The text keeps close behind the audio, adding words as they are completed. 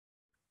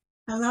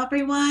Hello,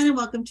 everyone, and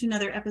welcome to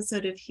another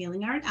episode of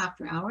Healing Art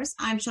After Hours.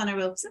 I'm Shauna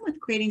Robeson with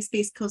Creating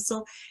Space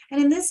Coastal,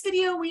 and in this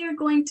video, we are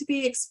going to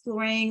be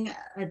exploring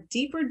a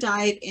deeper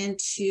dive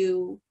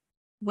into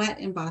wet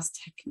emboss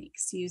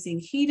techniques using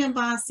heat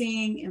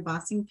embossing,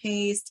 embossing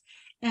paste,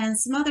 and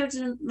some other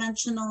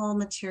dimensional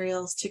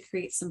materials to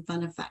create some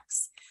fun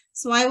effects.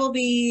 So I will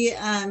be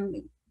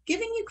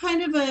giving you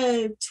kind of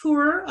a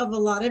tour of a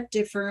lot of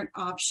different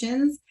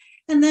options.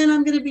 And then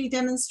I'm going to be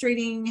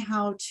demonstrating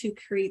how to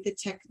create the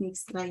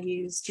techniques that I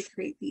use to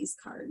create these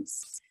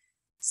cards.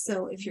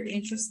 So if you're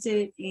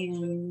interested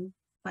in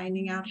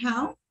finding out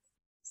how,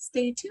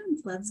 stay tuned.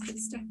 Let's get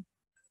started.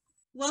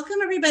 Welcome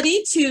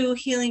everybody to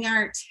Healing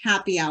Art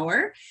Happy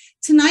Hour.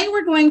 Tonight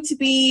we're going to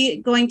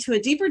be going to a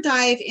deeper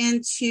dive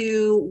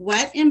into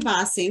wet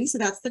embossing. So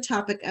that's the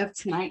topic of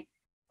tonight.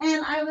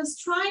 And I was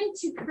trying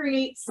to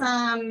create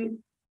some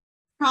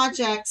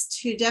projects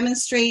to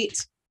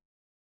demonstrate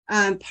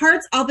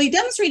parts. I'll be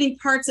demonstrating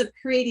parts of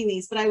creating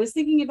these, but I was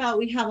thinking about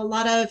we have a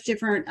lot of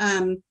different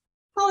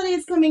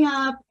holidays coming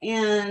up,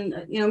 and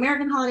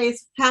American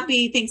holidays.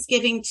 Happy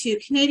Thanksgiving to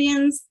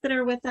Canadians that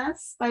are with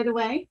us, by the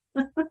way.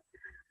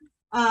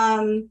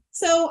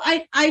 So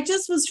I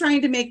just was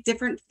trying to make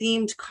different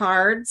themed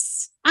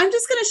cards. I'm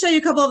just going to show you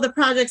a couple of the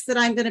projects that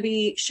I'm going to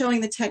be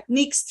showing the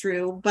techniques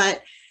through,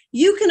 but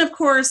you can of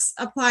course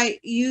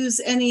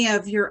use any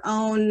of your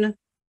own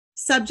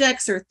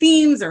subjects or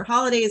themes or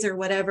holidays or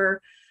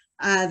whatever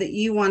that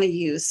you want to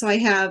use. So I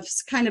have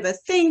kind of a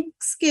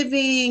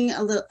Thanksgiving,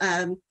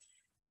 a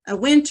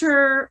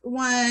winter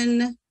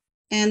one,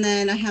 and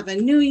then I have a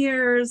New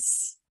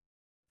Year's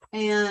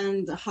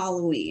and a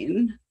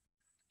Halloween.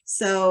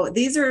 So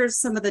these are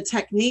some of the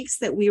techniques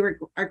that we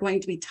are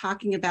going to be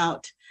talking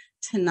about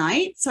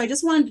tonight. So I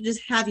just wanted to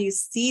just have you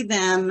see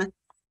them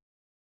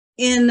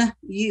in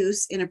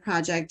use in a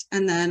project,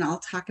 and then I'll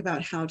talk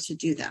about how to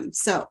do them.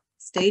 So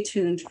stay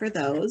tuned for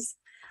those.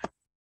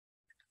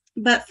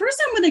 But first,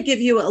 I'm going to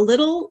give you a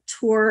little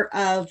tour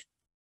of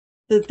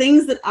the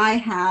things that I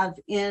have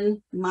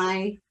in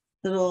my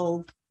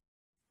little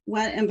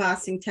wet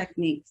embossing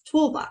techniques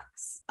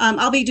toolbox.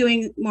 I'll be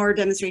doing more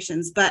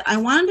demonstrations, but I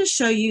wanted to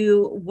show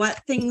you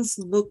what things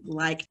look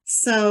like.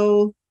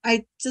 So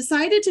I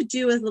decided to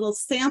do a little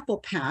sample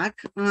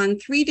pack on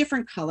 3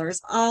 different colors.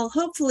 I'll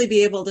hopefully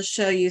be able to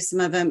show you some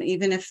of them,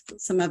 even if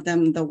some of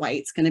them, the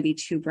white's going to be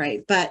too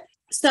bright. But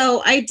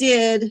so I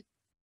did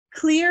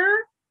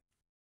clear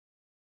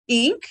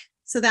ink.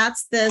 So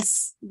that's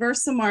this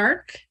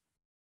Versamark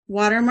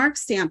watermark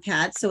stamp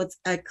pad. So it's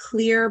a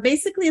clear,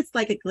 basically it's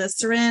like a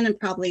glycerin and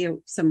probably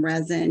some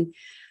resin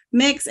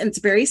mix, and it's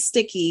very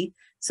sticky.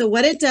 So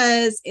what it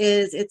does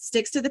is it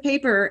sticks to the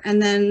paper,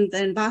 and then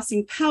the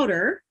embossing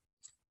powder,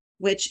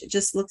 which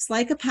just looks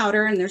like a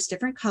powder and there's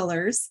different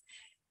colors,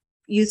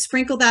 you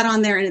sprinkle that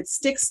on there and it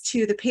sticks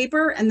to the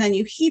paper, and then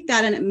you heat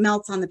that and it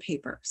melts on the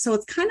paper. So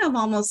it's kind of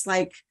almost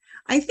like,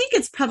 I think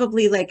it's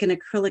probably like an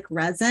acrylic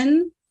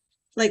resin,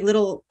 like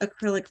little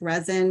acrylic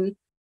resin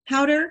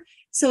powder.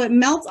 So it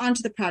melts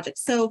onto the project.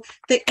 So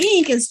the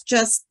ink is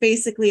just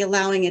basically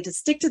allowing it to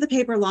stick to the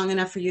paper long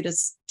enough for you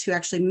to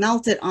actually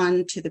melt it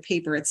onto the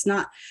paper. It's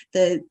not,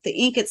 the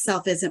ink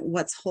itself isn't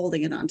what's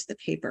holding it onto the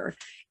paper.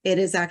 It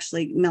is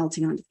actually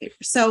melting onto the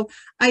paper. So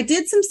I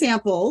did some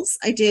samples.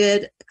 I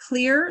did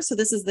clear. So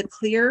this is the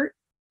clear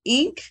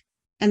ink,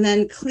 and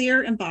then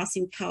clear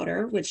embossing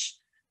powder, which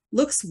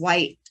looks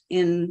white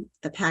in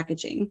the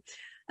packaging.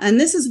 And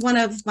this is one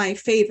of my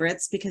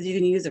favorites because you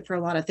can use it for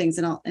a lot of things,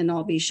 and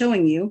I'll be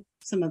showing you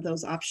some of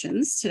those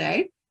options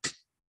today.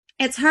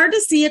 It's hard to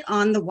see it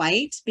on the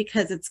white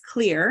because it's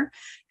clear.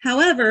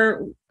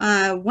 However,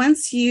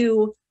 once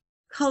you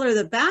color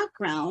the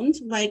background,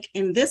 like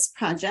in this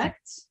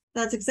project,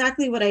 that's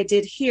exactly what I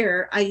did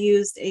here. I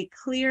used a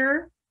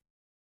clear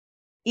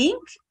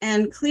ink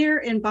and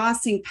clear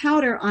embossing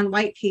powder on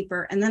white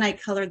paper, and then I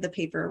colored the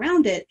paper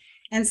around it,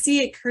 and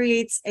see, it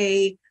creates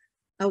a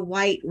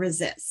white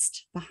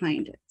resist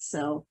behind it.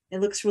 So it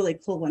looks really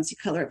cool once you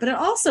color it, but it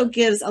also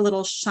gives a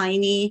little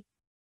shiny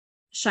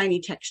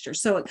texture.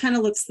 So it kind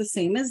of looks the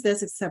same as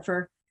this, except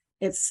for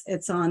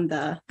it's on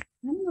the, I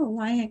don't know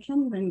why I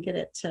can't even get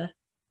it to,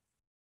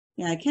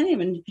 yeah, I can't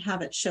even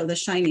have it show the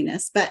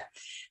shininess. But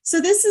so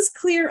this is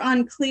clear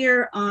on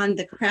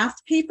the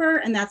craft paper,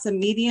 and that's a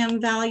medium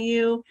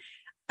value.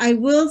 I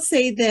will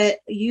say that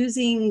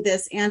using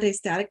this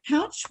anti-static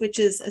pouch, which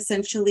is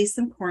essentially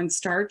some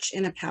cornstarch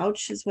in a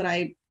pouch, is what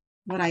I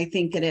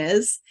think it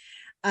is.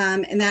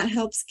 And that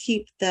helps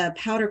keep the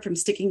powder from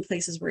sticking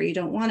places where you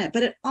don't want it.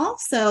 But it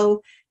also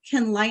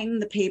can lighten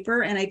the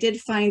paper. And I did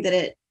find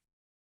that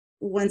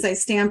once I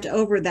stamped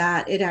over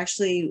that, it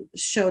actually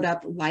showed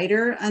up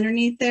lighter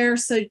underneath there.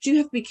 So you do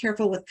have to be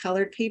careful with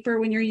colored paper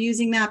when you're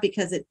using that,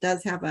 because it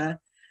does have a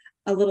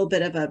little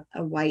bit of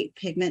a white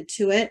pigment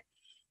to it.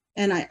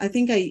 And I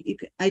think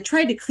I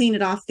tried to clean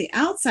it off the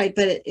outside,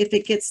 but if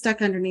it gets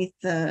stuck underneath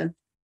the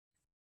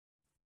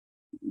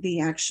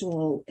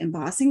actual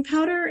embossing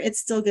powder, it's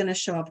still going to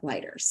show up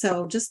lighter.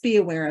 So just be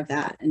aware of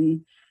that.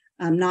 And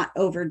not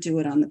overdo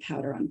it on the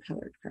powder on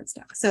colored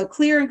cardstock. So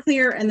clear and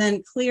clear, and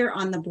then clear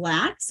on the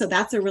black. So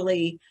that's a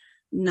really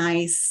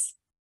nice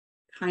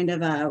kind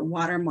of a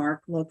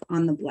watermark look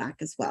on the black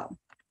as well.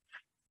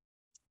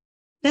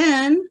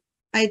 Then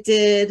I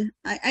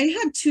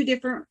had two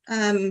different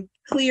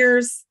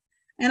clears,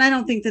 and I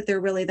don't think that they're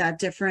really that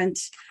different,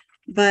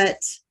 but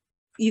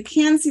you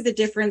can see the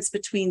difference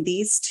between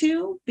these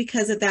two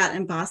because of that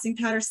embossing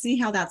powder. See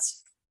how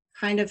that's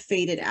kind of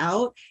faded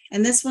out?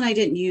 And this one I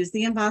didn't use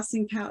the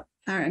embossing powder,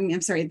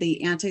 I'm sorry,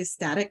 the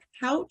anti-static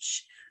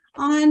pouch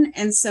on,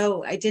 and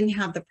so I didn't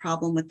have the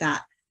problem with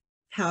that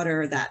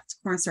powder, that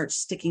cornstarch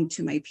sticking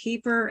to my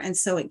paper, and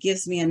so it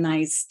gives me a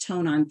nice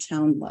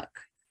tone-on-tone look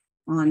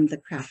on the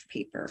craft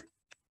paper.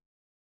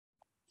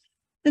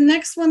 The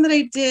next one that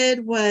I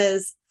did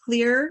was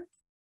clear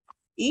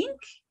ink,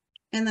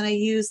 and then I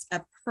used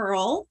a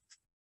pearl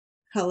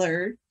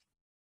color,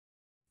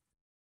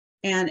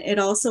 and it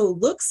also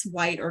looks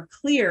white or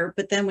clear,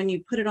 but then when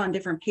you put it on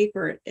different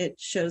paper, it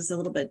shows a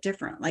little bit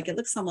different. Like it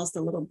looks almost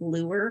a little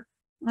bluer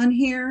on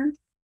here,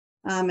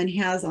 and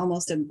has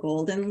almost a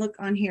golden look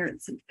on here.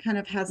 It kind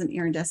of has an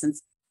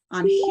iridescence.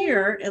 On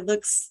here, it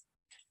looks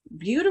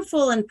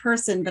beautiful in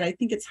person, but I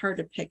think it's hard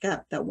to pick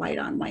up the white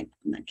on white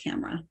on the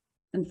camera,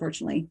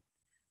 unfortunately.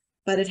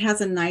 But it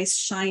has a nice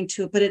shine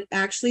to it, but it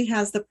actually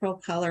has the pearl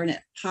color and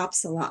it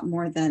pops a lot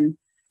more than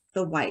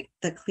the white,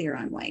 the clear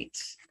on white.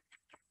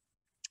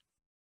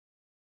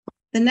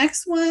 The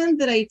next one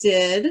that I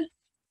did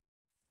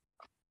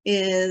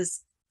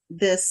is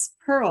this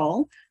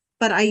pearl,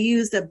 but I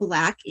used a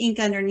black ink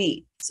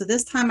underneath. So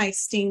this time I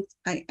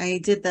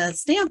did the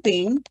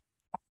stamping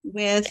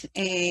with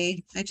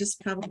I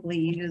just probably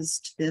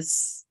used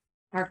this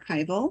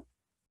archival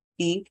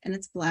ink, and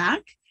it's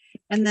black.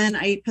 And then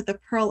I put the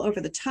pearl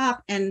over the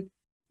top, and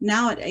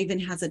now it even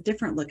has a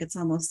different look. It's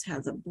almost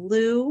has a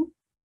blue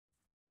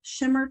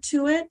shimmer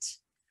to it,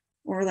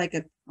 or like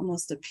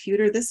almost a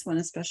pewter, this one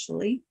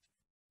especially.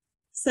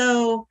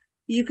 So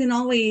you can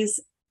always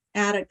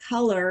add a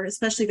color,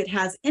 especially if it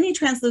has any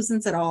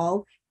translucence at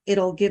all,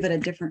 it'll give it a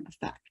different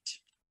effect.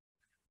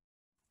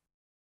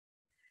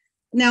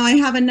 Now I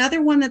have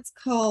another one that's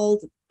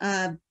called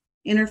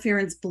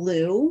Interference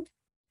Blue,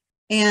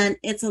 and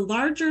it's a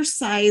larger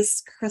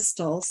size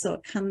crystal. So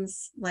it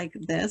comes like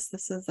this.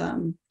 This is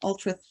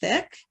ultra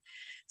thick.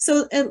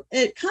 So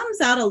it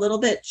comes out a little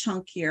bit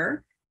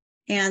chunkier.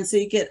 And so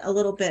you get a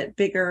little bit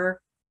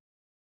bigger,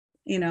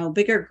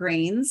 bigger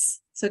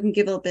grains. So it can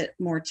give a little bit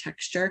more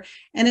texture.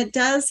 And it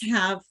does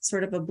have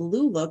sort of a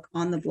blue look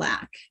on the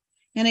black.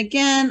 And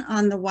again,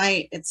 on the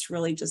white, it's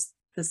really just,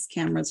 this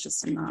camera is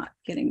just not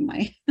getting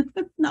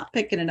not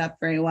picking it up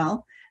very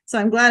well. So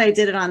I'm glad I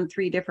did it on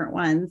 3 different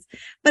ones.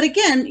 But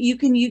again,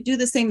 you do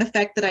the same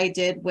effect that I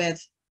did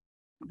with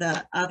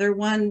the other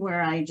one,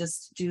 where I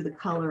just do the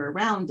color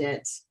around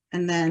it.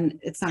 And then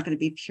it's not going to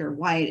be pure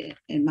white.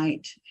 It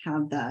might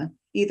have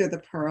either the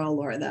pearl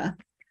or the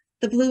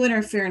blue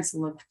interference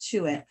look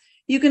to it.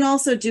 You can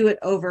also do it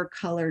over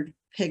colored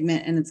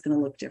pigment, and it's going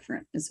to look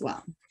different as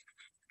well.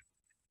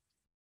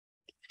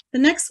 The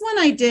next one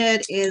I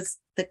did is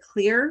the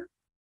clear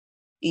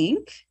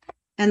ink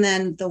and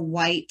then the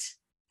white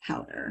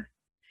powder.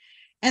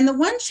 And the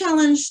one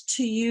challenge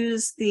to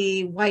use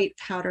the white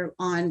powder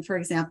on, for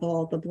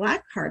example, the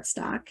black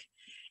cardstock,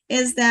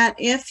 is that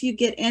if you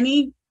get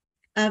any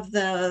of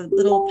the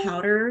little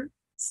powder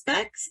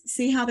specks,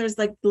 see how there's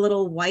like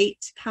little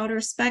white powder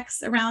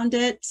specks around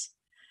it?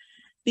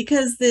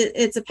 Because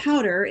it's a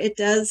powder, it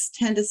does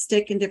tend to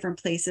stick in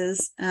different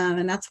places,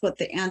 and that's what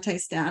the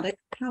anti-static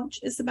pouch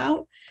is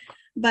about.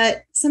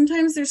 But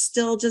sometimes there's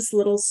still just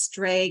little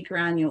stray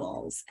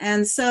granules.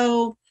 And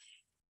so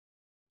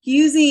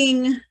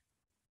using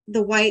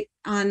the white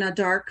on a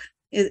dark,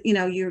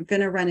 you're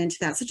going to run into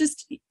that. So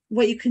just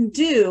what you can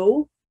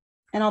do,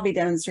 and I'll be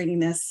demonstrating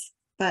this,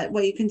 but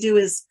what you can do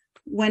is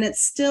when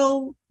it's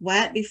still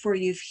wet before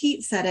you've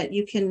heat set it,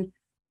 you can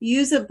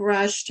use a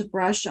brush to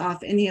brush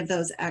off any of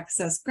those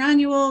excess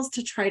granules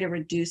to try to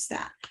reduce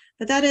that.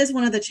 But that is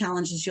one of the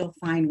challenges you'll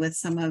find with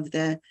some of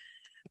the,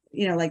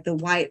 like the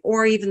white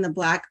or even the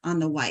black on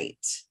the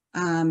white.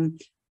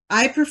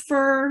 I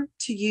prefer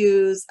to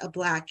use a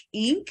black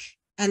ink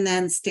and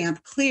then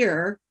stamp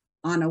clear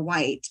on a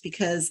white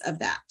because of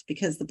that,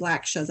 because the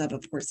black shows up,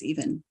 of course,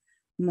 even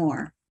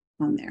more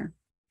on there.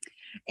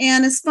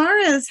 And as far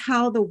as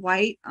how the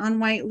white on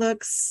white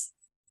looks,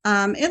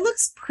 it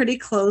looks pretty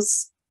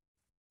close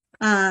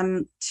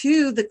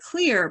to the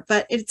clear,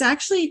 but it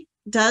actually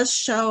does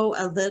show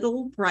a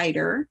little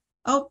brighter.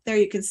 Oh, there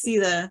you can see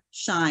the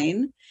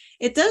shine.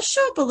 It does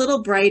show up a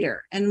little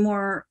brighter and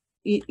more,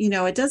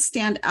 it does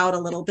stand out a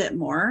little bit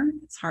more.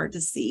 It's hard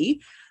to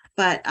see,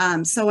 but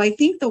so I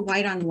think the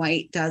white on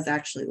white does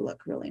actually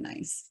look really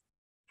nice.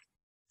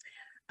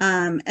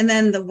 And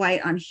then the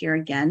white on here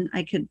again,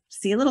 I could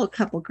see a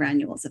couple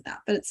granules of that,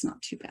 but it's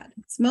not too bad.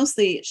 It's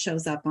mostly, it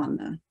shows up on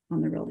the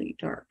really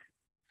dark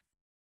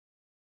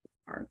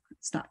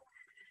stuff.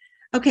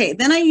 Okay,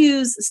 then I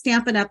use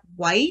Stampin' Up!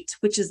 White,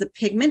 which is the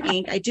pigment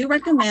ink. I do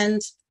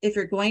recommend, if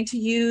you're going to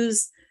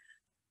use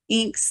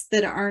inks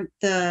that aren't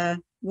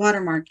the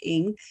watermark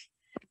ink,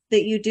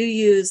 that you do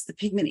use the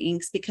pigment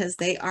inks because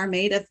they are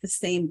made of the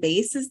same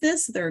base as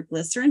this. They're a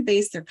glycerin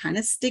base. They're kind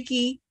of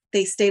sticky.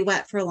 They stay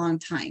wet for a long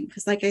time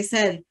because, like I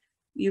said,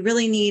 you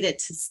really need it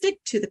to stick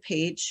to the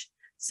page.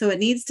 So it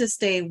needs to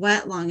stay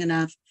wet long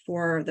enough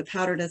for the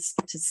powder to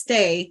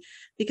stay,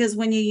 because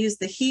when you use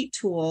the heat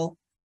tool,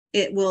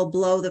 it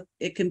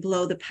can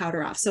blow the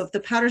powder off. So if the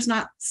powder's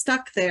not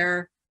stuck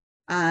there,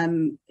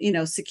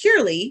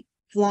 securely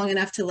long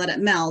enough to let it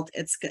melt,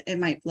 it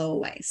might blow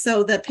away.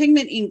 So the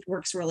pigment ink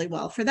works really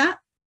well for that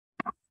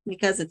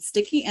because it's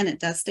sticky and it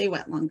does stay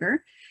wet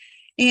longer.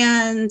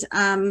 And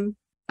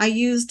I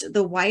used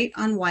the white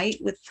on white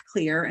with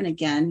clear. And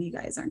again, you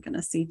guys aren't going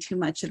to see too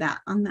much of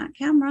that on that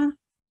camera,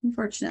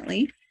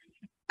 unfortunately.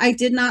 I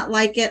did not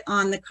like it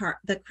on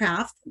the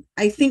craft.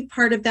 I think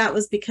part of that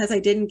was because I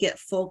didn't get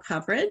full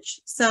coverage.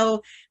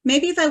 So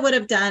maybe if I would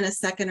have done a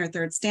second or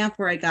third stamp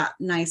where I got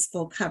nice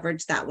full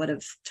coverage, that would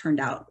have turned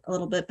out a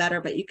little bit better.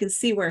 But you can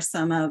see where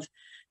some of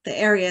the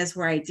areas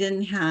where I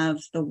didn't have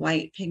the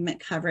white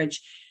pigment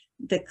coverage,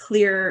 the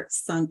clear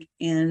sunk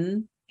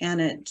in and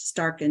it just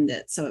darkened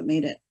it. So it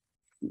made it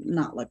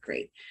not look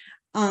great.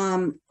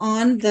 Also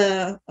on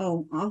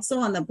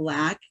the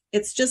black,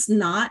 it's just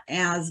not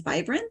as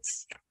vibrant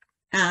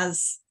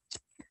as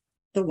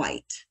the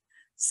white.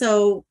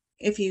 So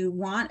if you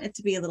want it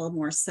to be a little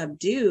more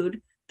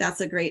subdued,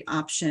 that's a great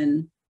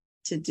option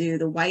to do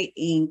the white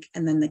ink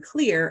and then the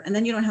clear, and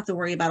then you don't have to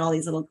worry about all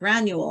these little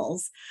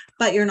granules,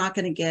 but you're not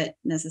going to get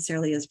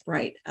necessarily as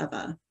bright of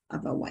a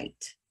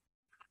white.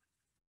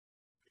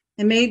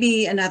 And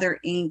maybe another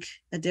ink,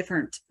 a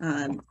different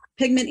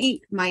pigment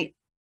ink might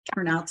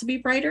turn out to be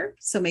brighter.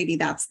 So maybe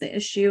that's the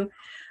issue.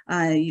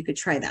 You could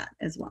try that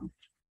as well.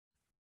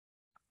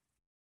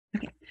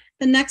 Okay.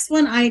 The next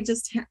one I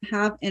just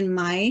have in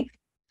my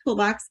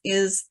toolbox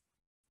is,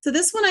 so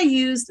this one I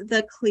used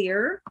the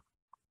clear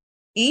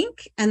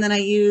ink and then I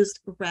used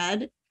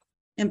red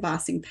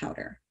embossing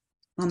powder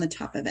on the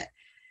top of it.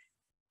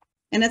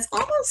 And it's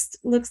almost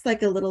looks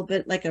like a little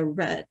bit like a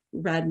red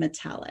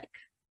metallic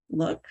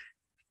look.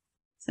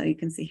 So you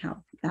can see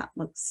how that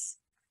looks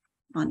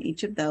on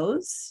each of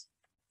those.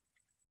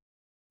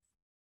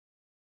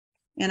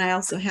 And I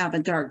also have a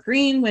dark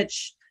green,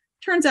 which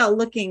turns out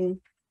looking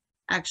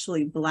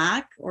actually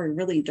black or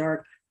really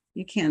dark.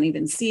 You can't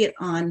even see it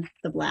on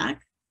the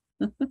black.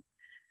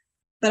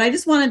 But I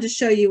just wanted to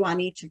show you on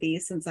each of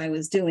these since I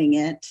was doing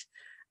it.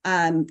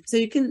 So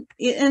you can,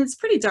 and it's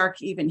pretty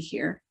dark even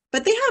here,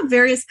 but they have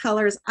various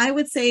colors. I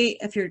would say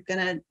if you're going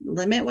to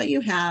limit what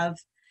you have,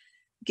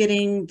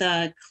 getting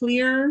the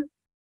clear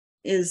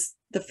is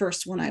the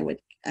first one I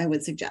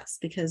would suggest,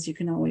 because you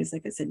can always,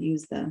 like I said,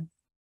 use the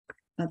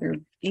other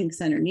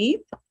inks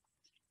underneath,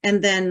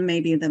 and then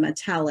maybe the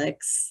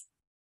metallics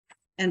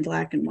and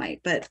black and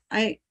white. But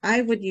I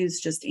would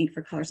use just ink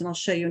for colors, and I'll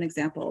show you an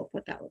example of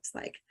what that looks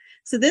like.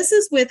 So this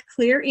is with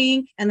clear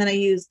ink, and then I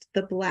used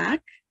the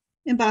black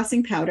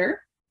embossing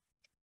powder.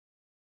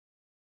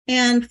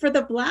 And for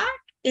the black,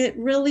 it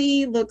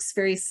really looks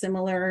very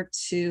similar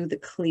to the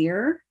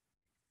clear.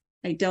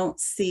 I don't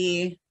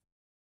see,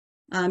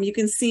 you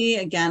can see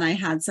again, I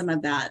had some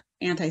of that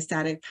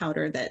anti-static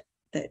powder that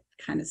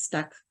kind of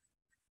stuck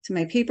to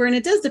my paper. And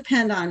it does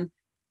depend on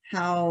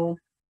how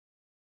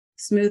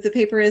smooth the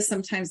paper is.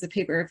 Sometimes the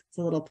paper, if it's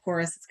a little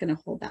porous, it's going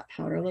to hold that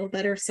powder a little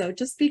better. So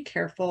just be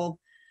careful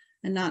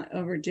and not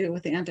overdo it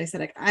with the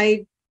anti-static.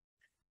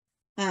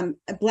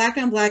 Black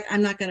on black,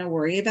 I'm not going to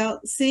worry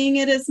about seeing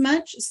it as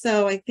much.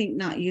 So I think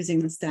not using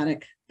the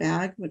static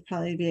bag would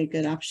probably be a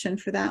good option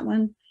for that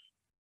one.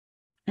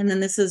 And then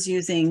this is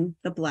using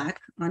the black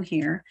on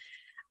here.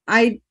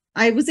 I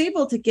was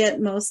able to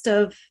get most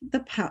of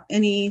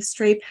any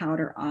stray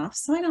powder off,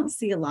 so I don't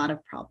see a lot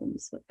of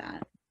problems with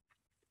that.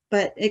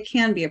 But it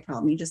can be a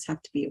problem. You just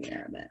have to be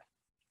aware of it.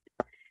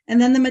 And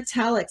then the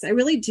metallics. I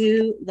really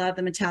do love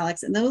the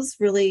metallics, and those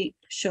really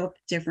show up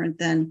different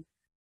than,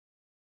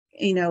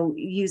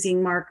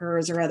 using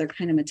markers or other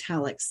kind of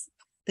metallics.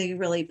 They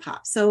really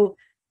pop. So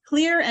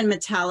clear and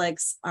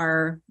metallics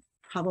are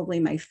probably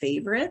my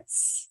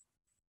favorites.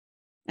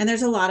 And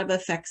there's a lot of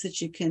effects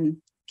that you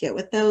can get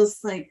with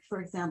those. Like,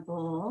 for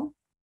example,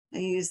 I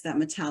use that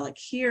metallic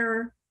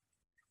here,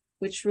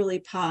 which really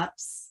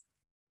pops.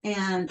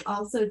 And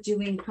also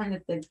doing kind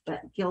of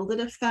that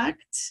gilded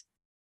effect.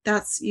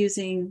 That's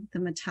using the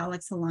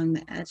metallics along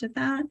the edge of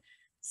that.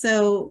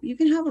 So you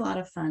can have a lot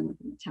of fun with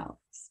the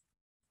metallics.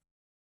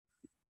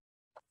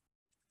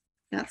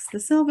 That's the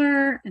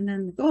silver, and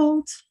then the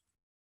gold.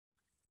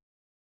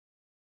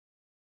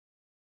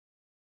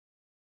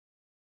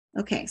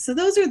 Okay, so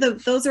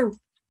those are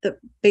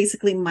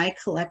basically my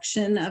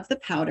collection of the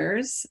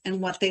powders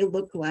and what they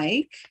look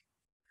like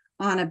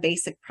on a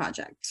basic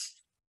project.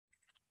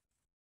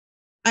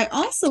 I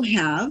also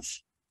have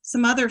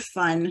some other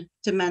fun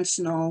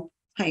dimensional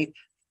type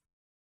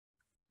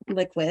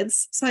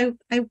liquids. So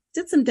I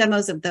did some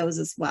demos of those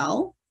as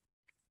well.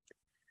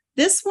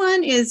 This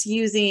one is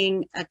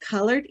using a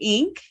colored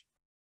ink,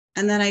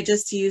 and then I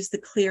just used the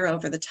clear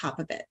over the top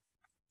of it.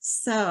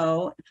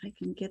 So if I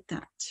can get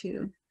that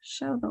to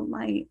show the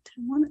light,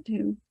 I want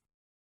to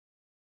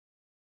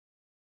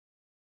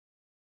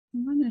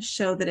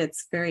show that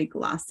it's very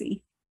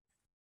glossy.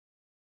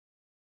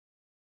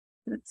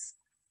 Let's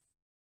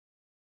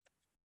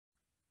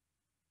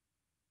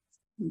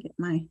get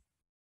my,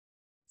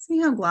 see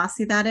how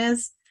glossy that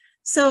is?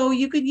 So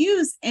you could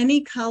use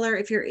any color.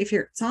 If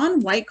it's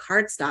on white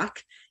cardstock,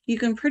 you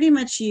can pretty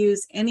much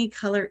use any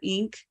color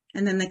ink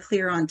and then the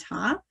clear on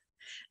top.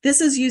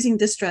 This is using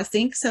distress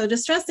ink. So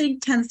distress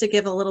ink tends to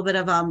give a little bit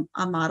of a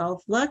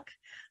mottled look,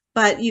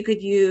 but you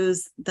could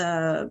use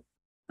the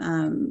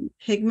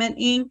pigment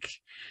ink.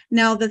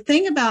 Now, the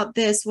thing about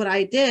this, what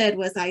I did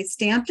was I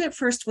stamped it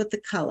first with the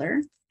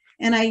color,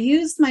 and I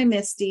used my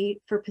MISTI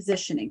for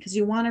positioning because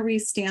you want to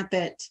restamp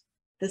it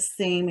the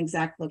same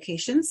exact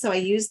location. So I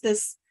used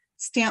this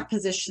stamp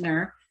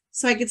positioner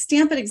so I could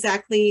stamp it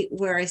exactly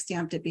where I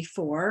stamped it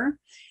before.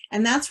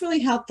 And that's really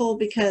helpful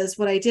because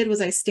what I did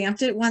was I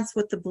stamped it once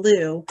with the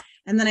blue,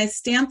 and then I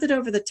stamped it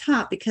over the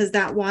top because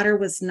that water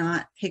was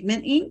not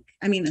pigment ink.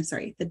 I mean, I'm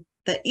sorry,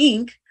 the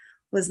ink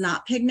was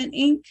not pigment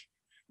ink.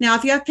 Now,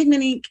 if you have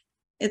pigment ink,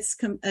 it's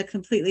a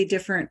completely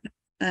different,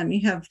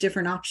 you have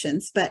different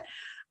options, but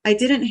I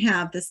didn't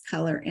have this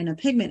color in a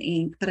pigment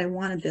ink, but I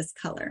wanted this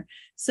color.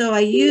 So I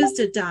used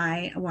a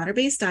dye, a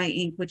water-based dye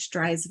ink, which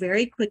dries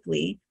very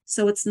quickly.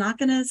 So it's not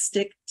going to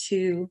stick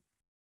to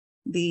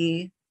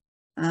the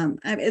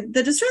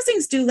distress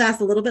inks do last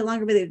a little bit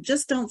longer, but they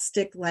just don't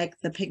stick like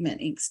the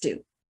pigment inks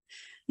do.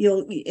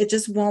 It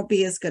just won't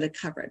be as good a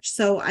coverage.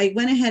 So I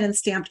went ahead and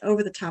stamped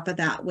over the top of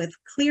that with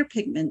clear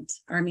pigment,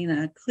 or I mean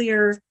a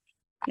clear,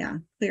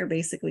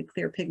 basically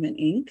clear pigment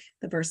ink,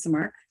 the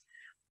Versamark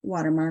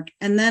watermark.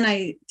 And then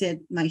I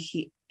did my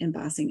heat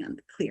embossing on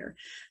the clear.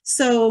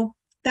 So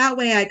that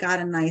way I got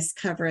a nice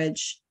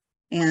coverage,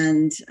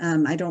 and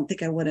I don't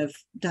think I would have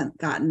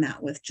gotten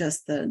that with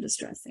just the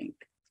distress ink.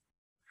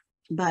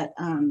 But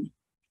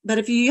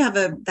if you have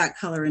that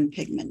color in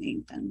pigment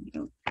ink, then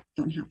you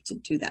don't have to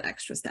do that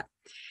extra step.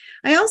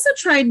 I also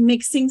tried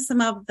mixing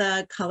some of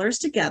the colors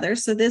together.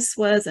 So this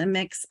was a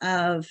mix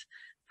of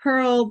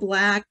pearl,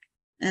 black,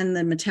 and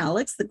the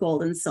metallics, the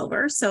gold and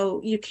silver.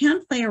 So you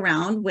can play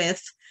around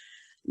with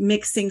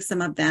mixing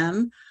some of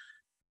them.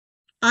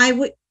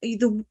 I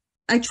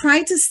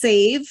tried to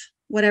save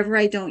whatever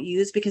I don't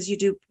use because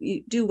you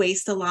do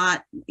waste a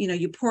lot.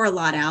 You pour a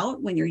lot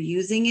out when you're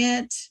using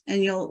it,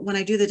 and when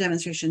I do the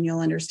demonstration, you'll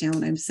understand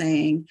what I'm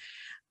saying.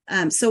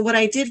 So what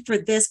I did for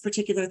this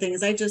particular thing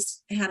is I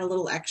just had a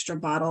little extra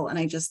bottle, and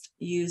I just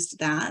used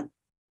that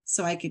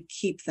so I could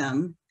keep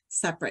them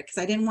separate because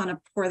I didn't want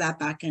to pour that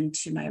back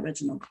into my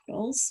original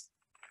bottles.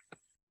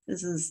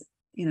 This is,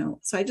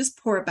 so I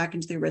just pour it back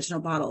into the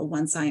original bottle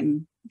once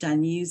I'm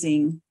done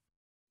using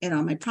it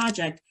on my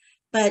project.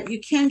 But you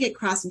can get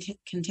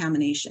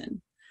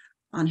cross-contamination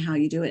on how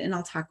you do it. And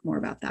I'll talk more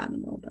about that in a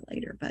little bit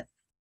later. But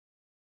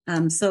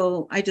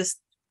so I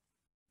just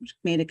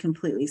made a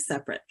completely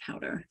separate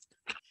powder.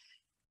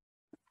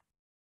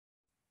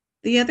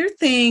 The other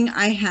thing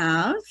I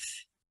have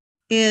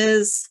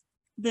is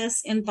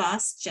this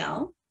embossed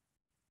gel,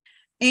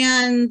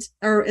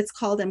 or it's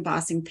called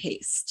Embossing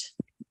Paste.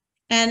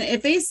 And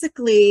it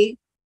basically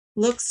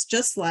looks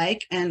just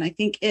like, and I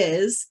think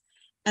is,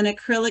 an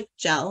acrylic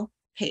gel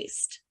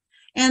paste.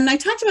 And I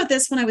talked about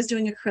this when I was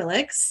doing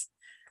acrylics,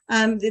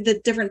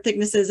 the different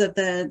thicknesses of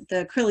the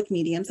acrylic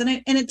mediums.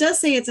 And it does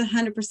say it's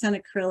 100%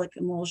 acrylic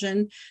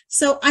emulsion.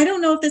 So I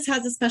don't know if this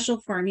has a special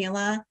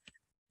formula,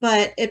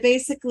 but it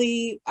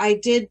basically, I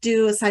did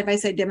do a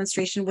side-by-side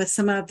demonstration with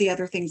some of the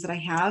other things that I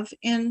have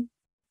in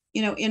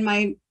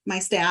my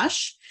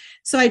stash.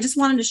 So I just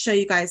wanted to show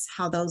you guys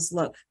how those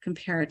look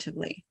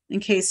comparatively in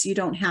case you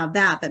don't have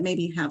that, but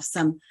maybe you have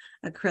some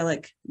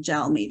acrylic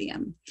gel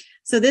medium.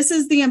 So this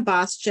is the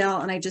embossed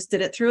gel, and I just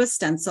did it through a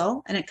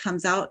stencil, and it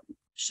comes out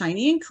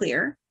shiny and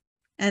clear.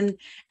 And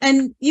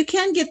you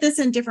can get this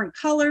in different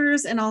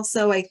colors. And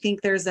also I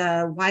think there's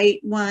a white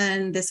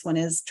one. This one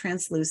is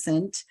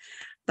translucent,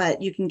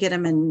 but you can get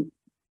them in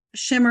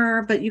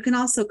shimmer, but you can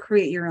also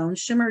create your own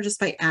shimmer just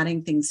by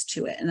adding things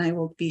to it. And I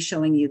will be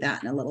showing you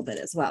that in a little bit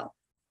as well.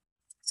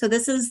 So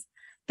this is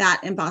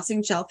that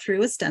embossing gel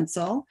through a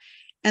stencil.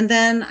 And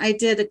then I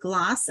did a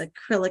gloss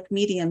acrylic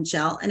medium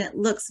gel, and it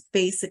looks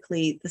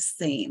basically the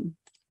same.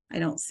 I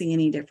don't see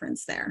any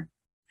difference there.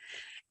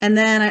 And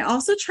then I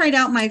also tried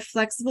out my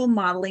flexible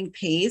modeling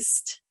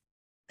paste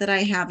that I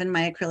have in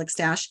my acrylic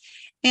stash,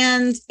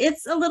 and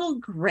it's a little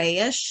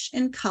grayish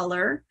in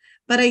color,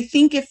 but I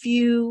think if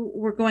you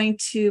were going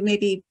to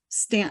maybe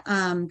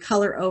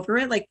color over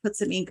it, like put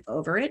some ink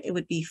over it, it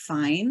would be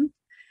fine.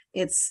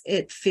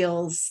 It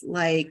feels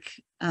like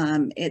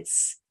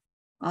it's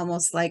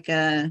almost like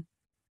a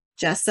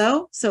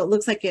gesso. So it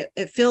looks like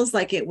it feels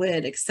like it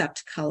would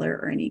accept color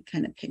or any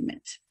kind of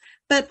pigment.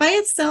 But by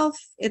itself,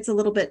 it's a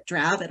little bit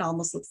drab. It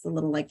almost looks a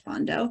little like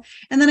Bondo.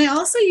 And then I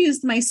also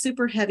used my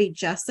super heavy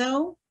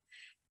gesso,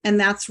 and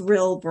that's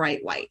real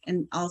bright white.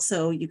 And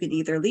also you could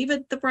either leave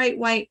it the bright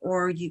white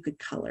or you could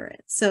color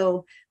it.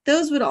 So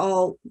those would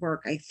all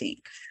work, I think,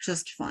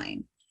 just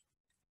fine.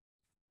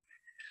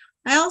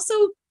 I also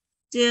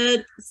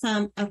did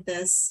some of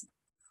this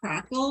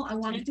crackle. I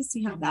wanted to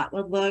see how that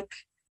would look.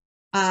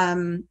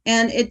 And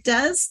it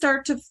does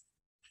start to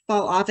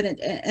fall off,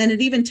 and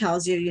it even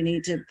tells you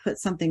need to put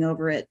something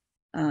over it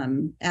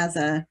as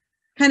a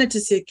kind of to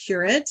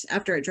secure it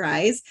after it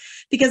dries,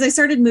 because I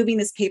started moving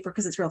this paper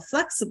because it's real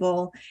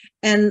flexible,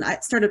 and I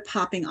started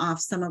popping off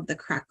some of the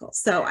crackles.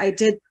 So I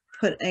did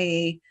put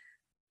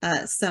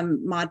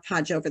some Mod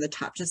Podge over the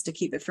top just to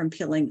keep it from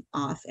peeling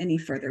off any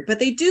further. But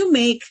they do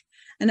make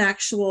an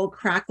actual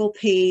crackle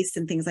paste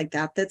and things like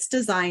that that's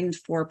designed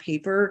for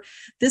paper.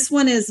 This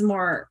one is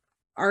more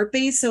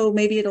art-based, so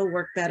maybe it'll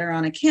work better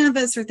on a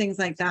canvas or things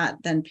like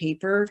that than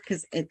paper,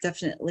 because it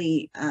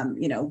definitely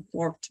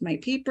warped my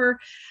paper.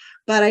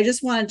 But I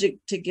just wanted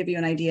to give you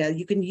an idea.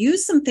 You can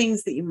use some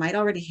things that you might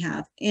already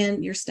have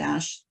in your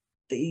stash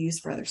that you use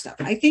for other stuff.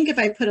 I think if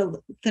I put a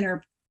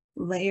thinner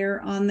layer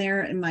on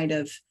there, it might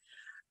have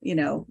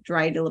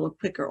dried a little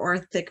quicker, or a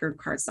thicker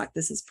cardstock.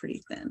 This is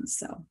pretty thin,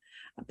 so,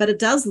 but it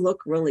does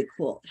look really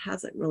cool. It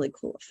has a really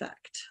cool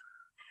effect.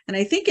 And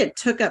I think it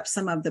took up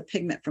some of the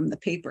pigment from the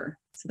paper.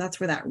 So that's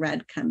where that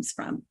red comes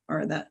from,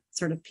 or that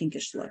sort of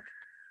pinkish look.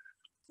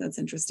 That's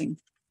interesting.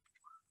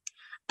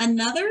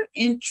 Another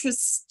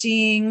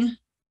interesting,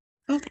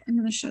 oh, I'm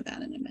going to show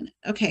that in a minute.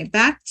 Okay,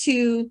 back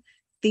to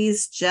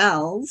these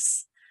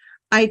gels.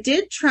 I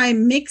did try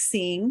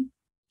mixing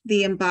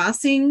the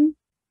embossing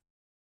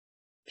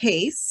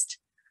paste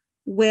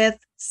with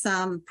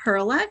some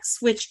Pearl-Ex,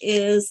 which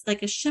is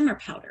like a shimmer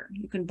powder.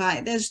 You can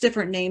buy, there's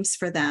different names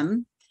for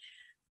them.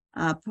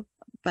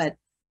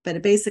 But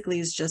it basically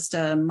is just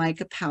a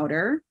mica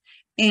powder,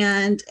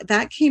 and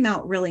that came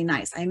out really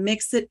nice. I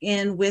mixed it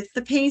in with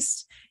the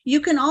paste.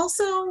 You can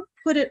also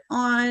put it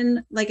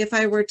on, like if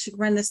I were to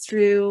run this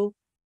through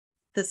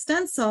the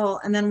stencil,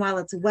 and then while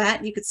it's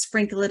wet, you could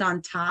sprinkle it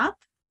on top,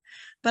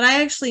 but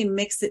I actually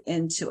mix it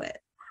into it.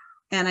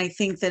 And I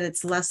think that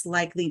it's less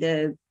likely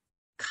to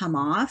come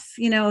off,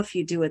 if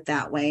you do it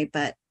that way,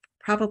 but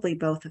probably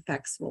both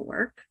effects will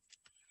work.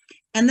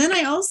 And then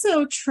I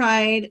also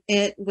tried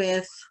it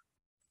with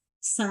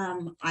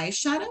some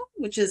eyeshadow,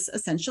 which is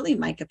essentially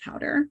mica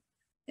powder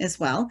as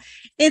well.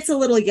 It's a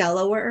little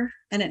yellower,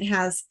 and it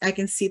has, I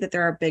can see that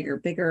there are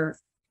bigger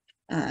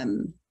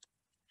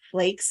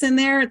flakes in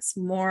there. It's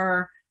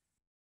more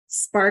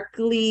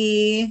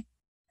sparkly.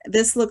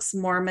 This looks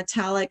more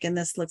metallic, and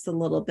this looks a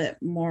little bit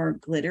more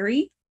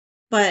glittery,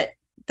 but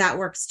that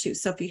works too.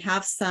 So if you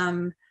have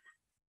some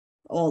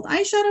old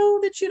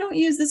eyeshadow that you don't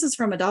use, this is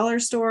from a dollar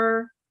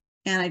store,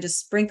 and I just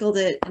sprinkled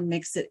it and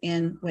mixed it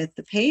in with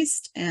the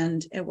paste,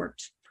 and it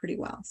worked pretty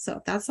well. So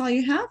if that's all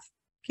you have,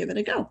 give it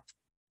a go.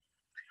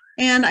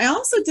 And I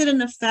also did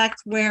an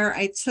effect where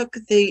I took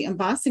the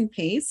embossing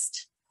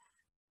paste,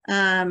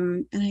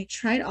 and I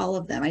tried all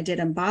of them. I did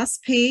emboss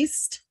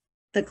paste,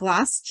 the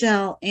gloss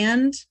gel,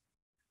 and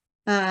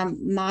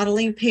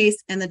modeling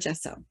paste, and the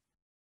gesso.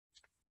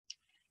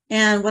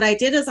 And what I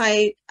did is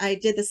I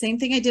did the same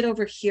thing I did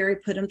over here. I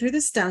put them through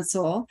the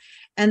stencil,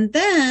 and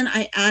then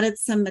I added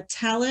some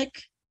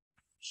metallic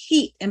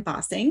heat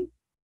embossing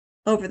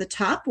over the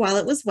top while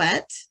it was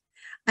wet.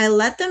 I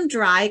let them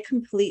dry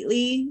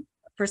completely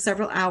for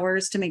several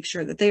hours to make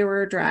sure that they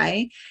were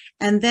dry,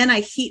 and then I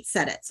heat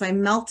set it. So I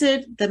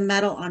melted the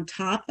metal on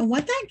top, and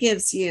what that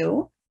gives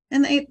you,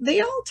 and they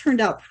all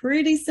turned out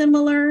pretty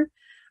similar.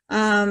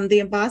 The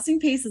embossing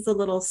paste is a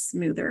little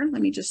smoother.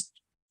 Let me just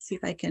see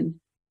if I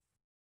can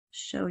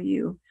show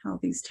you how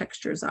these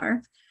textures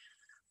are.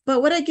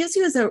 But what it gives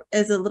you is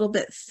a little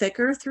bit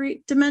thicker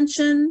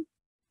 3-dimension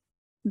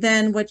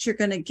than what you're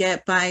going to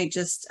get by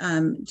just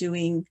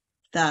doing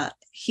the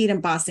heat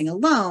embossing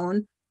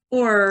alone,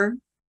 or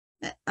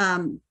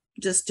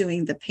just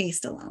doing the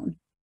paste alone.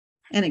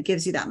 And it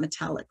gives you that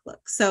metallic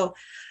look. So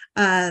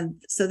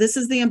this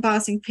is the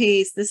embossing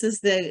paste. This is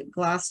the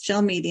gloss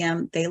gel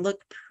medium. They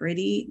look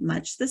pretty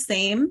much the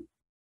same.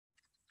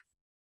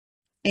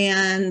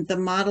 And the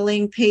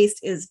modeling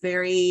paste is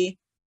very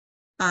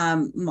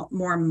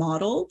more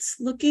modeled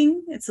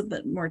looking. It's a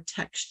bit more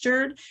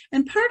textured.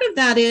 And part of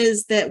that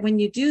is that when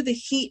you do the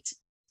heat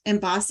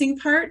embossing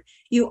part,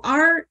 you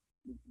are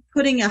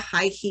putting a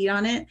high heat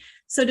on it.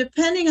 So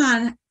depending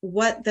on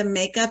what the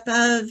makeup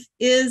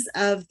is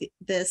of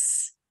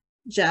this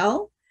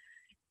gel,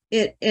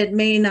 it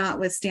may not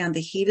withstand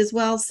the heat as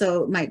well,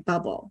 so it might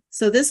bubble.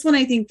 So this one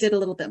I think did a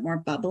little bit more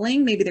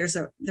bubbling. Maybe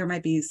there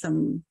might be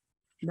some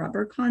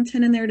rubber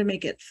content in there to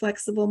make it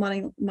flexible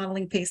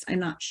modeling paste. I'm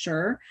not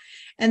sure.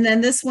 And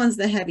then this one's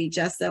the heavy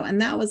gesso,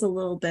 and that was a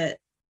little bit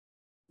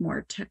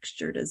more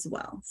textured as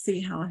well.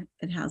 See how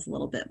it has a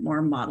little bit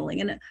more modeling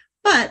in it,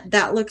 but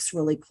that looks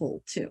really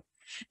cool too.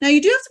 Now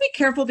you do have to be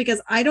careful,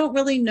 because I don't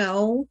really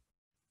know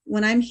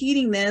when I'm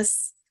heating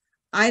this.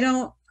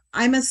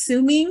 I'm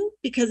assuming,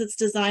 because it's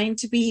designed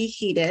to be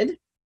heated,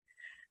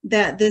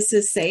 that this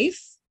is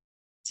safe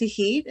to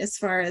heat as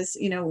far as,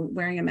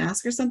 wearing a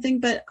mask or something.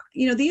 But,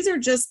 these are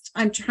just,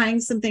 I'm trying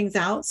some things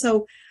out.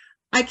 So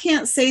I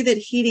can't say that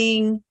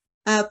heating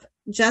up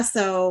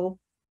gesso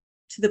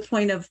to the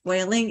point of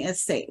boiling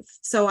is safe.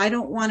 So I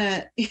don't want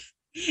to,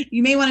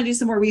 You may want to do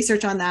some more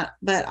research on that,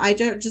 but I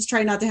just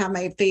try not to have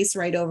my face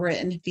right over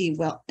it and be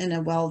well in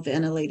a well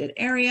ventilated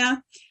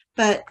area.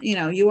 But you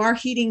know, you are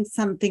heating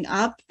something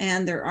up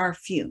and there are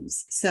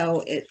fumes.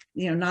 So it,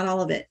 you know, not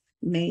all of it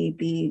may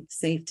be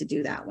safe to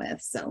do that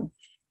with. So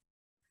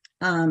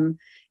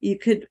you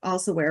could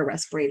also wear a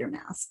respirator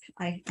mask.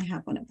 I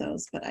have one of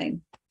those, but I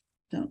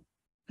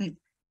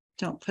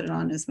don't put it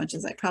on as much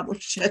as I probably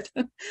should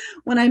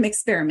when I'm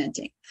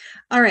experimenting.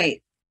 All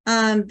right.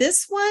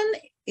 This one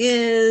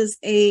is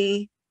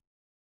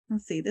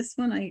let's see, this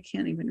one, I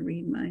can't even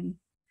read mine.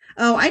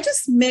 Oh, I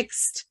just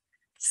mixed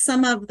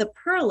some of the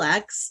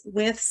Pearl-Ex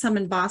with some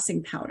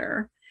embossing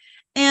powder,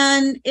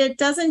 and it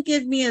doesn't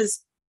give me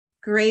as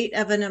great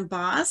of an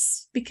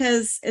emboss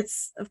because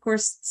it's of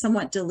course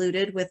somewhat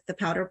diluted with the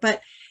powder.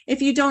 But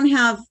if you don't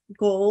have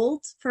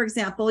gold, for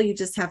example, you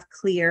just have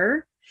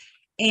clear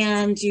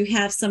and you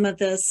have some of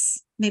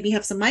this, maybe you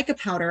have some mica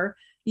powder,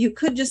 you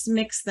could just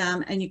mix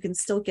them and you can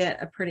still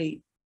get a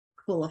pretty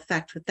cool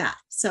effect with that.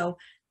 So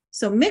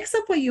mix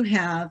up what you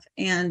have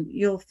and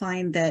you'll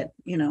find that,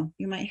 you know,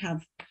 you might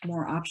have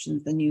more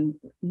options than you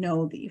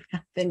know that you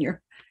have in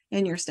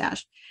your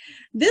stash.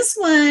 This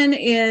one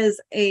is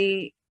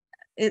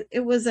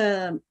it was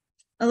a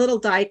little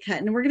die cut,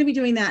 and we're going to be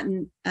doing that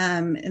in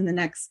the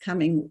next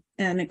in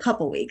a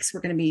couple weeks.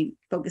 We're going to be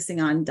focusing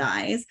on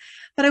dies,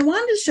 but I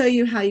wanted to show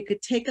you how you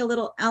could take a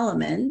little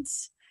element,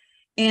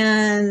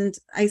 and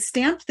I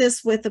stamped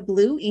this with a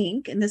blue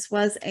ink, and this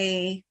was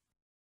a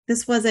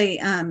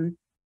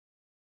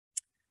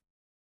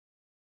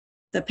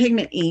the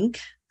pigment ink,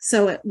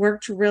 so it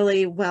worked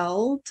really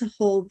well to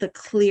hold the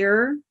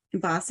clear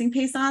embossing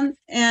paste on.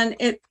 And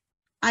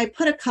I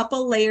put a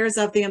couple layers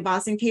of the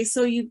embossing paste,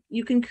 so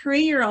you can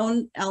create your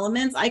own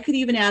elements. I could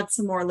even add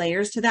some more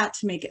layers to that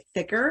to make it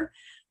thicker,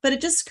 but it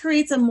just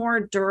creates a more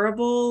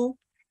durable,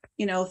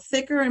 you know,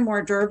 thicker and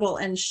more durable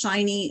and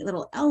shiny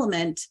little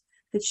element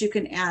that you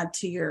can add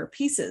to your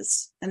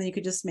pieces. And then you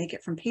could just make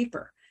it from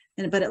paper,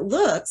 but it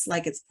looks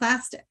like it's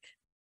plastic.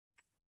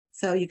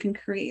 So you can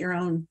create your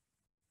own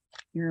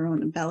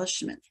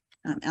embellishment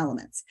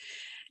elements.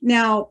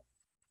 Now,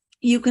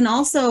 you can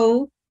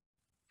also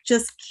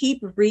just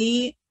keep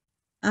layering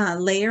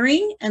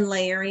and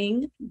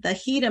layering the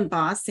heat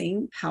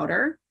embossing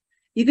powder.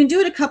 You can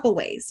do it a couple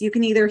ways. You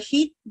can either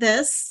heat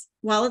this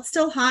while it's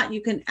still hot,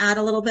 you can add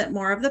a little bit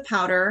more of the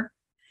powder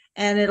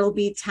and it'll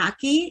be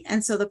tacky,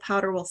 and so the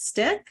powder will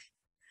stick.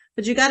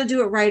 But you got to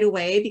do it right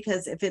away,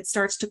 because if it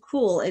starts to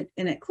cool, and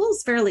it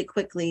cools fairly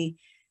quickly,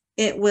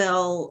 it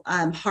will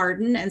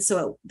harden, and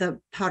so the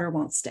powder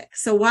won't stick.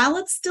 So while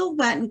it's still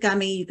wet and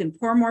gummy, you can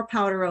pour more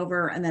powder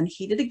over and then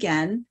heat it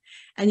again.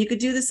 And you could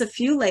do this a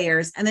few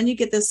layers, and then you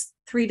get this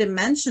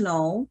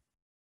three-dimensional,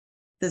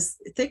 this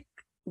thick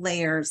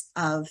layers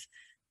of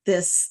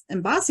this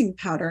embossing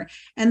powder.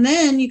 And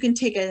then you can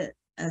take a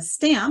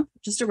stamp,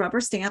 just a rubber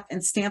stamp,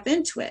 and stamp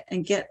into it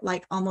and get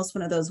like almost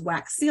one of those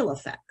wax seal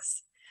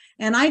effects.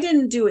 And I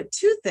didn't do it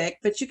too thick,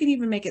 but you can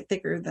even make it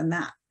thicker than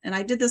that. And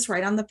I did this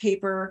right on the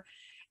paper.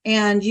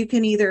 And you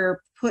can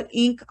either put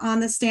ink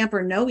on the stamp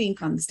or no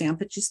ink on the stamp,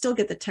 but you still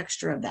get the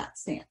texture of that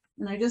stamp.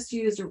 And I just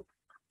used a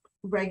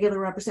regular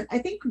rubber stamp. I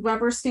think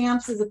rubber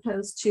stamps, as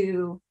opposed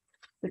to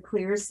the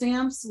clear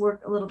stamps,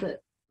 work a little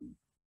bit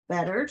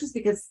better, just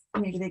because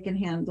maybe they can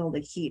handle the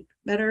heat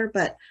better.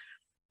 But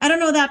I don't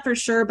know that for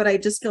sure, but I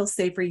just feel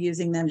safer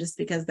using them just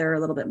because they're a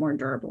little bit more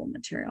durable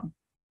material.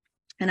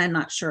 And I'm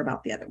not sure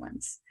about the other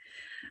ones.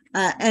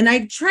 And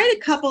I tried a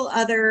couple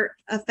other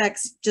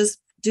effects, just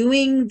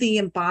doing the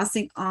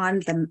embossing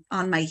on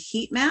my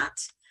heat mat.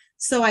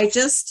 So I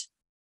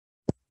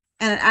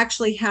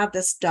actually have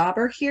this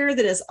dauber here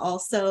that is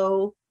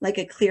also like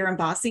a clear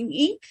embossing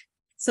ink.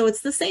 So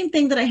it's the same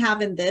thing that I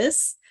have in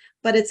this,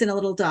 but it's in a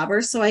little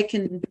dauber. So I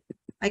can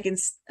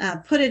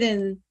put it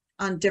in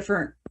on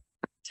different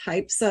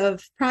types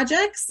of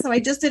projects. So I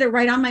just did it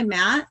right on my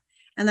mat,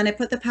 and then I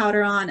put the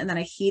powder on, and then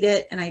I heat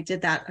it, and I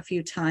did that a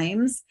few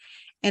times,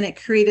 and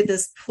it created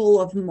this pool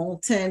of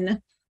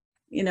molten,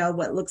 you know,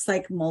 what looks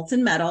like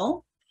molten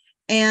metal.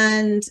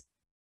 And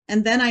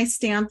then I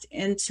stamped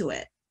into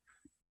it,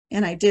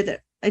 and I did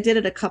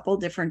it a couple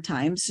different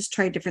times, just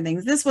tried different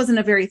things. This wasn't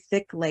a very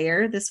thick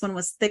layer. This one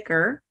was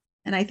thicker.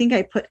 And I think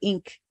I put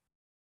ink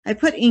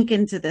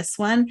into this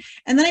one,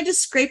 and then I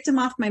just scraped them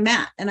off my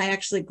mat, and I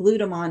actually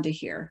glued them onto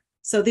here.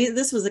 So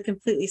this was a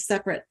completely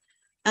separate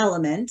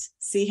element.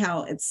 See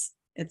how it's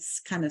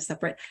kind of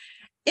separate.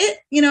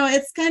 You know,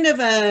 it's kind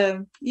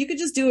of you could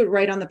just do it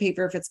right on the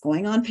paper if it's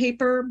going on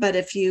paper, but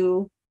if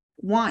you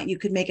want, you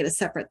could make it a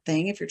separate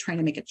thing if you're trying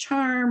to make a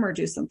charm or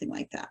do something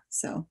like that.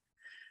 So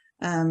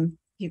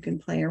you can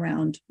play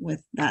around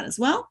with that as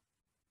well.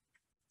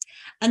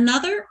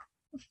 Another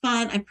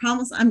fun, I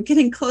promise I'm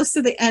getting close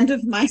to the end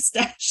of my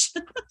stash.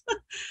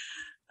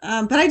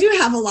 But I do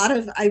have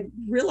I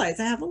realize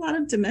I have a lot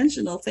of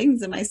dimensional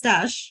things in my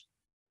stash.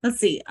 Let's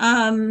see.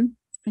 I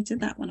did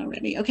that one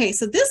already. Okay,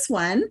 so this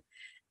one,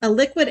 a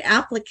liquid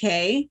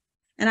applique,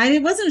 and I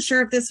wasn't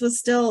sure if this was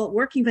still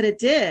working, but it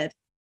did.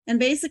 And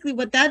basically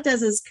what that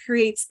does is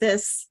creates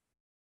this,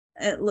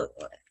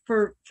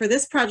 for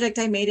this project,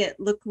 I made it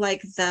look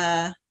like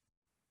let's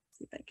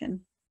see if I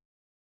can,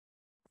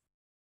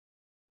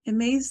 it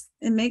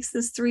makes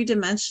this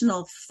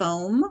three-dimensional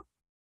foam,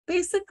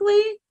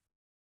 basically.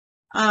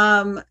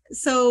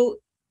 So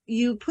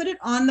you put it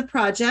on the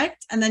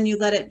project and then you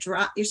let it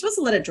dry. You're supposed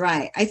to let it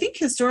dry. I think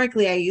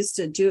historically I used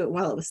to do it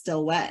while it was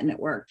still wet and it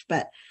worked,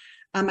 but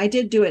I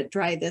did do it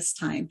dry this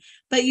time.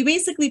 But you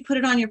basically put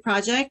it on your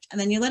project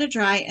and then you let it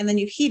dry and then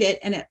you heat it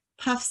and it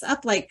puffs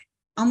up like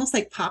almost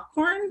like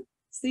popcorn.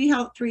 See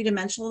how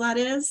three-dimensional that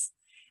is?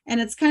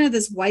 And it's kind of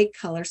this white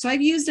color. So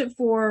I've used it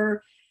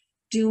for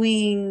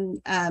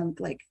doing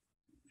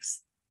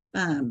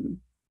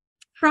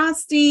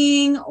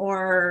frosting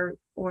or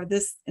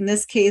this, in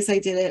this case, I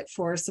did it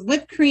for some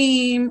whipped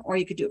cream, or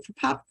you could do it for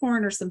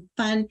popcorn or some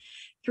fun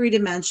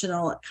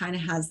three-dimensional. It kind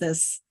of has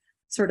this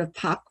sort of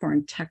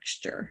popcorn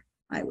texture,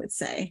 I would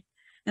say.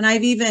 And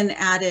I've even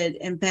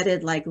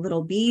embedded like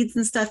little beads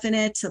and stuff in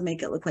it to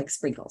make it look like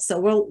sprinkles. So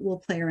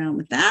we'll play around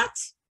with that.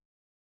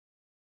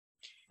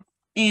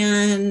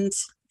 And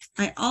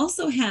I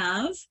also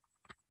have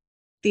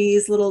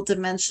these little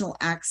dimensional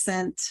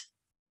accent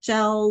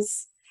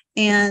gels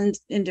and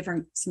in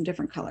some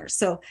different colors.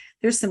 So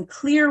there's some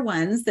clear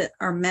ones that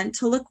are meant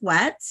to look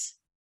wet.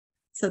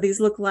 So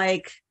these look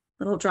like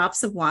little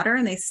drops of water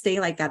and they stay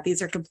like that.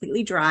 These are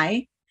completely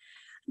dry.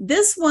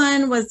 This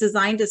one was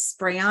designed to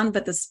spray on,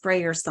 but the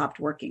sprayer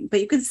stopped working.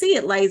 But you can see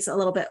it lays a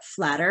little bit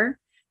flatter.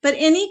 But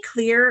any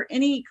clear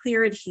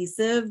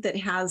adhesive that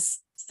has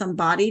some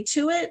body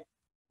to it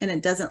and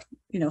it doesn't,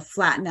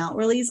 flatten out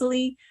real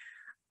easily,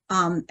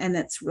 and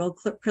it's real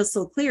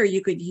crystal clear,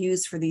 you could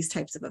use for these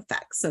types of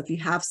effects. So if you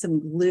have some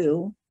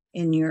glue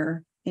in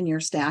your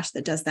stash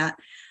that does that.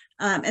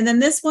 And then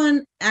this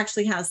one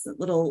actually has the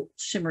little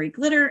shimmery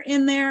glitter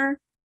in there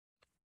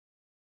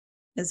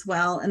as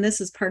well. And this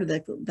is part of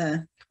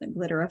the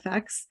glitter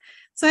effects.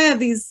 So I have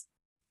these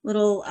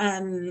little,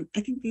 I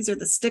think these are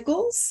the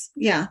stickles.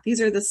 Yeah,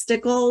 these are the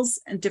stickles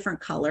and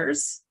different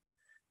colors.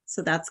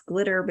 So that's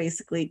glitter,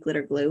 basically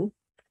glitter glue.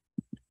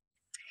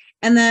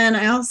 And then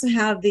I also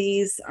have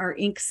these are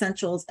Ink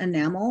Essentials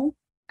enamel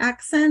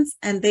accents,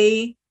 and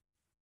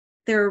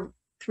they're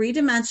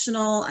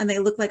three-dimensional and they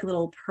look like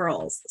little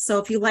pearls. So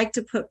if you like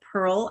to put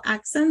pearl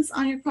accents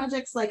on your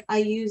projects, like I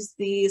use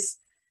these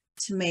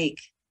to make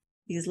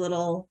these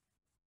little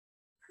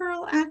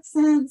pearl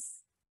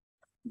accents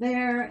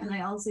there. And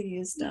I also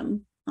used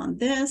them on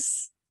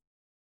this.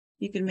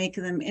 You can make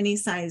them any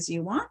size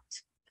you want.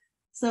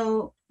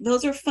 So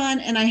those are fun,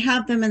 and I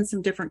have them in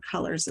some different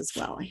colors as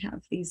well. I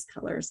have these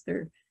colors.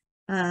 They're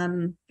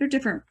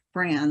different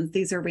brands.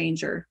 These are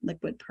Ranger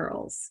liquid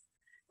pearls,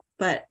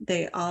 but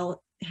they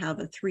all have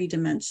a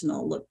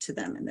three-dimensional look to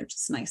them, and they're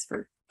just nice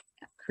for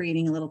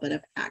creating a little bit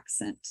of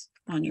accent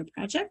on your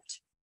project.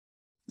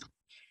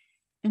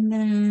 And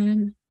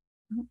then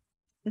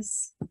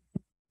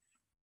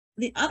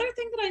the other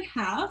thing that I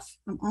have,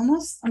 I'm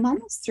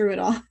almost through it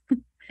all,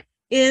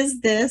 is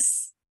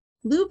this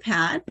glue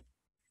pad.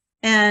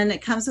 And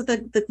it comes with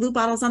the glue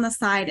bottles on the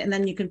side, and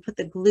then you can put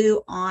the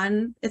glue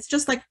on. It's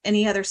just like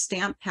any other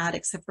stamp pad,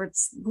 except for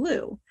it's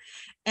glue.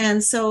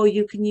 And so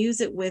you can use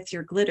it with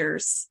your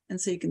glitters. And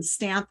so you can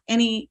stamp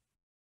any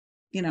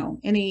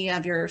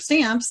of your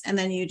stamps, and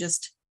then you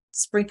just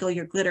sprinkle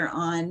your glitter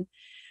on.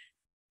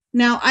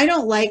 Now, I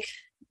don't like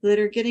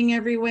glitter getting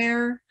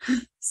everywhere.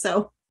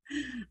 So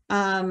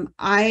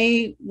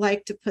I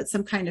like to put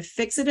some kind of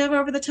fixative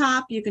over the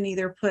top. You can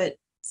either put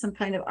some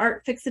kind of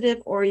art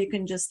fixative, or you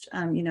can just,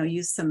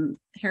 use some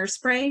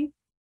hairspray,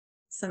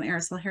 some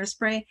aerosol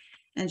hairspray,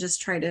 and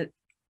just try to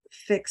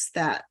fix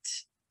that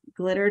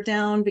glitter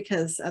down,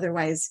 because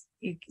otherwise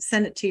you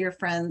send it to your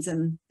friends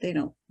and they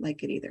don't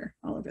like it either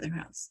all over their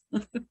house.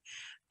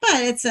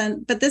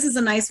 But this is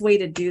a nice way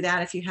to do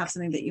that. If you have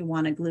something that you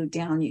want to glue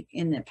down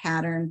in a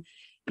pattern,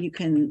 you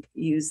can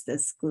use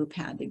this glue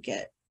pad to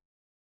get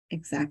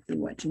exactly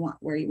what you want,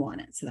 where you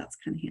want it. So that's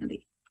kind of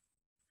handy.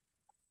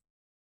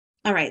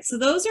 All right, so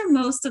those are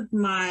most of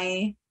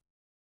I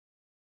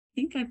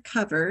think I've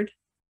covered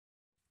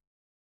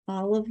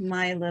all of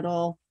my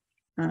little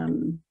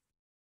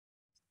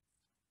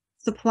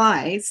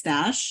supply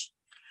stash.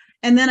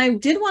 And then I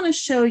did want to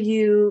show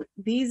you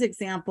these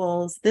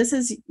examples. This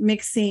is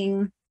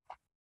mixing,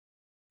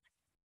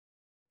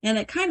 and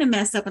it kind of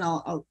messed up, and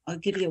I'll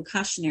give you a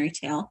cautionary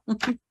tale.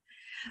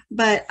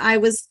 But I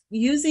was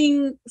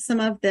using some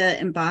of the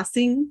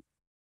embossing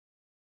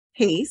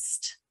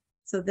paste,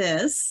 so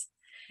this,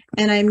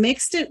 and I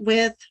mixed it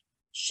with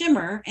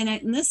shimmer, and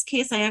in this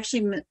case I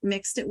actually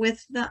mixed it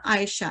with the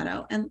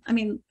eyeshadow. And I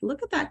mean,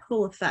 look at that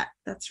cool effect.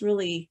 That's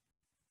really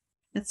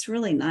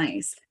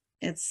nice.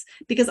 It's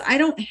because I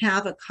don't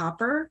have a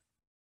copper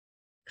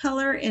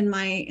color in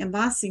my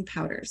embossing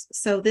powders,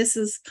 so this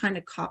is kind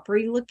of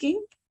coppery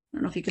looking. I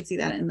don't know if you can see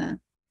that in the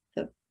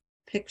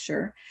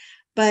picture,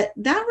 but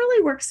that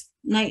really works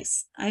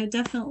nice. I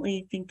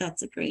definitely think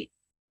that's a great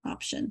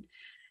option.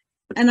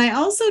 And I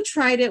also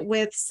tried it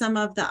with some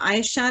of the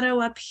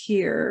eyeshadow up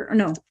here, or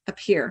no, up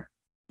here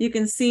You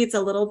can see it's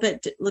a little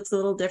bit, looks a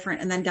little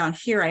different. And then down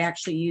here, I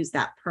actually use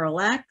that Pearl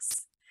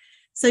X.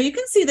 So you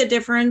can see the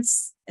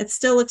difference. It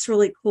still looks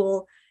really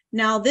cool.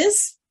 Now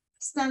this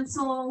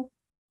stencil,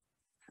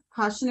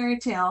 cautionary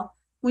tale,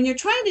 when you're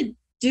trying to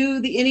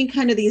do any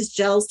kind of these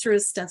gels through a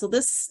stencil,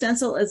 this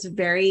stencil is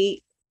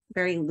very,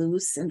 very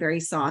loose and very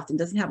soft and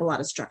doesn't have a lot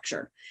of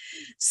structure.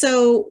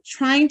 So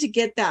trying to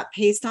get that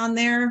paste on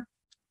there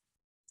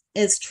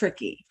is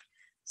tricky.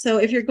 So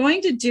if you're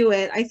going to do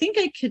it, I think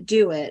I could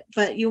do it,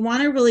 but you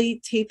want to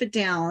really tape it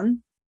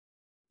down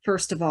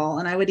first of all.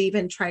 And I would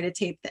even try to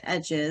tape the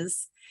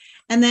edges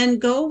and then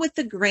go with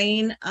the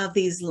grain of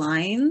these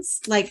lines.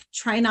 Like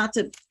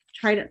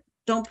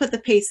don't put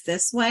the paste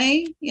this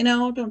way, you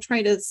know, don't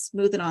try to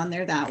smooth it on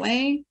there that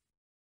way.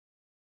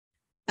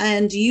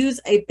 And use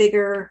a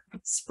bigger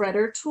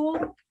spreader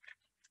tool,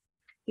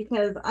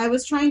 because I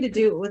was trying to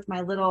do it with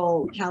my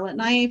little palette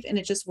knife and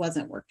it just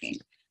wasn't working.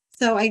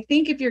 So I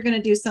think if you're going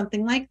to do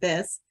something like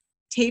this,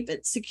 tape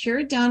it, secure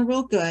it down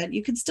real good.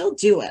 You can still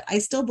do it. I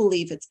still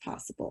believe it's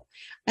possible.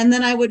 And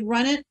then I would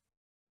run it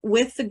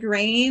with the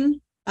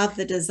grain of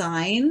the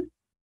design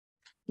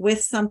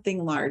with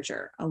something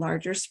larger, a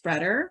larger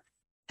spreader.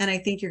 And I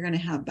think you're going to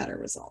have better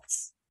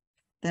results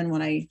than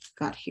what I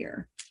got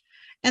here.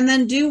 And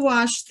then do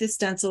wash the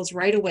stencils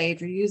right away.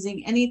 If you're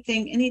using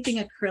anything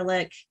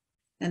acrylic,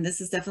 and this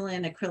is definitely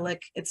an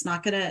acrylic, it's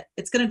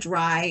going to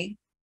dry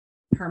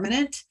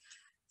permanent.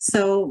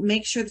 So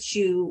make sure that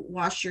you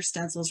wash your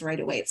stencils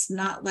right away. It's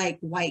not like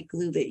white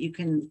glue that you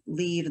can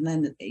leave and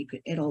then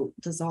it'll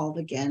dissolve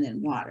again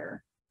in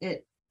water.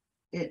 It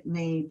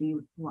may be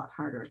a lot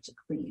harder to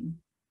clean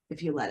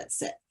if you let it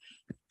sit.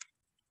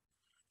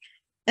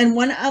 And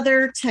one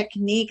other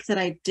technique that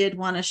I did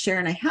want to share,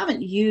 and I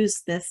haven't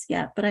used this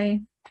yet, but I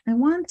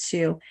want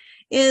to,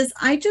 is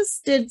I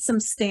just did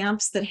some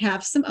stamps that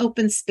have some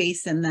open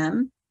space in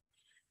them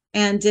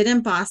and did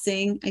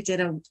embossing. I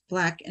did a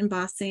black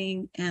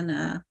embossing and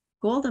a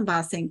gold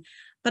embossing,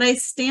 but I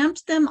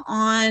stamped them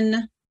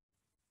on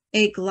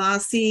a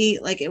glossy,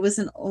 like it was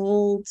an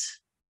old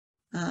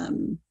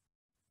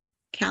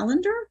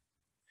calendar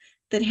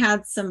that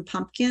had some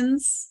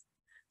pumpkins.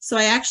 So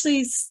I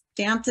actually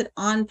stamped it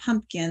on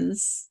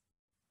pumpkins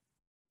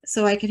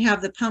so I could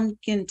have the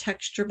pumpkin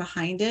texture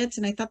behind it.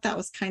 And I thought that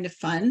was kind of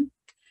fun.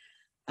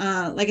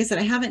 Like I said,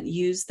 I haven't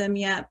used them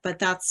yet, but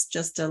that's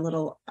just a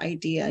little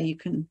idea you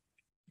can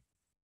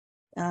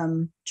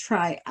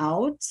try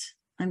out.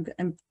 I'm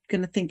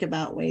going to think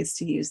about ways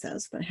to use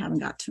those, but I haven't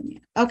got to them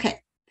yet.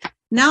 Okay,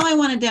 now I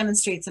want to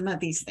demonstrate some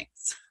of these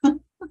things.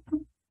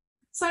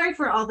 Sorry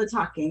for all the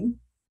talking,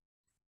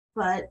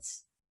 but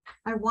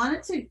I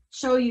wanted to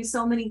show you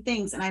so many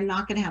things, and I'm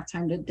not going to have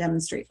time to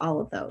demonstrate all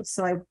of those.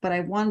 But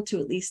I want to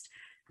at least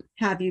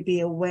have you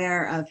be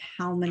aware of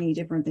how many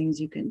different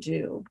things you can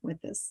do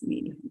with this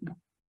medium.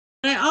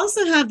 I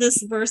also have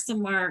this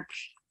Versamark.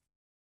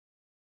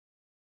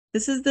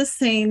 This is the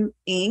same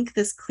ink,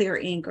 this clear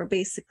ink, or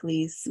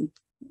basically some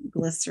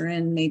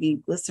glycerin,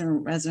 maybe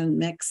glycerin resin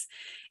mix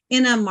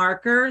in a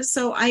marker.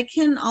 So I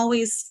can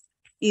always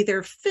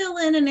either fill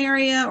in an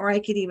area, or I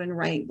could even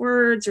write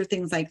words or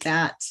things like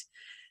that,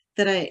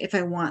 if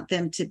I want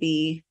them to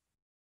be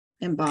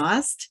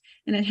embossed.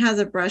 And it has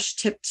a brush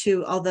tip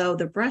too, although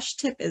the brush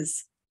tip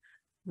is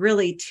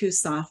really too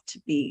soft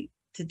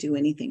to do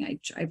anything.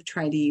 I've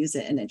tried to use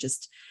it and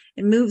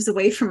it moves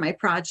away from my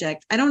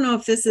project. I don't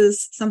know if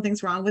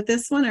something's wrong with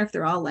this one or if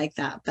they're all like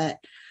that, but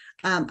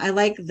I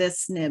like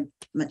this nib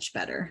much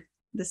better.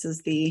 This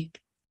is the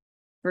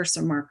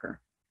Versamark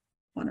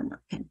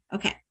watermark pen.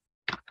 Okay.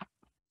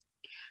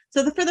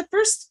 So for the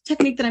first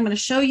technique that I'm going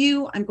to show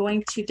you, I'm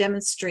going to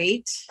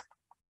demonstrate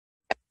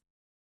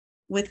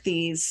with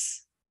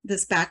this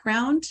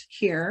background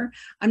here.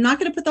 I'm not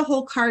going to put the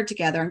whole card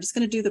together. I'm just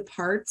going to do the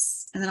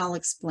parts and then I'll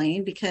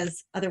explain,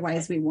 because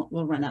otherwise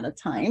we'll run out of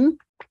time.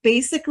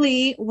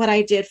 Basically, what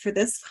I did for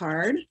this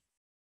card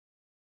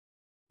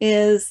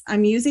is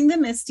I'm using the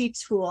Misty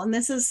tool. And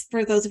this is,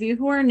 for those of you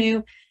who are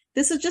new,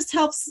 this just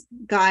helps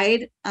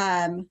guide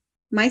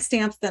my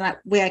stamps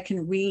way I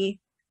can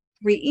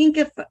re-ink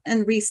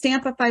and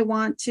re-stamp if I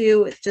want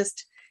to. It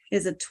just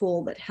is a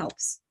tool that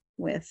helps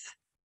with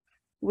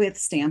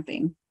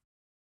stamping.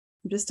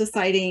 I'm just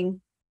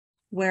deciding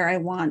where I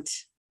want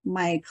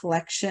my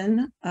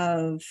collection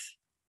of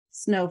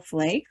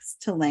snowflakes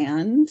to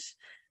land.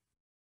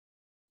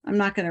 I'm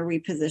not going to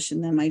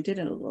reposition them. I did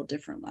it a little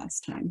different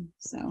last time.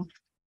 So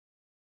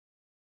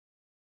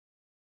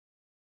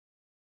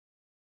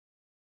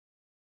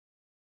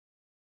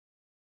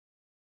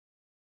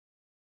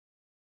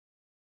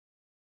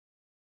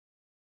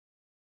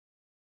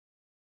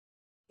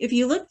if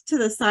you look to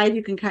the side,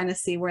 you can kind of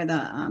see where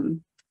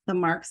the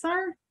marks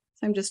are.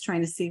 So I'm just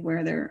trying to see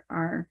where there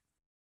are.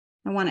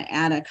 I want to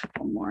add a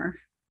couple more.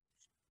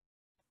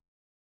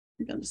 I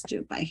think I'll just do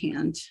it by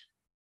hand.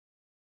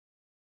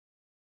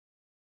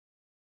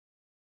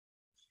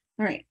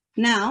 All right,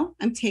 now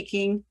I'm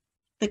taking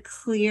the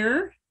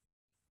clear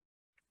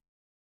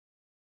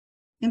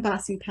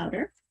embossing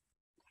powder.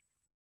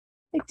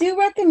 I do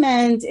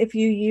recommend, if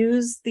you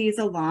use these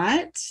a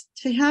lot,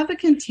 to have a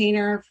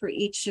container for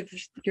each of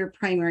your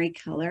primary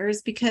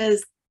colors,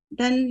 because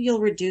then you'll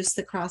reduce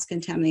the cross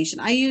contamination.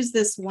 I use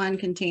this one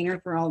container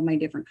for all of my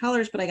different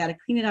colors, but I got to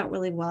clean it out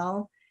really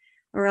well,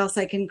 or else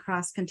I can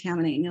cross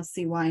contaminate, and you'll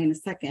see why in a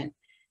second.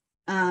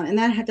 And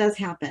that does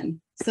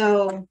happen.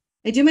 So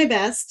I do my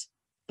best,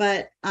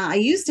 but I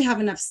used to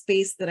have enough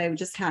space that I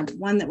just had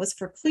one that was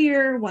for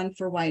clear, one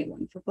for white,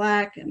 one for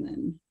black, and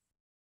then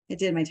I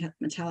did my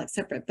metallic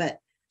separate. But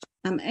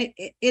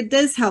it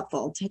is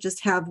helpful to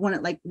just have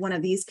one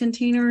of these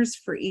containers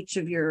for each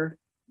of your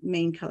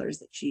main colors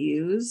that you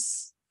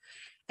use.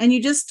 And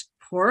you just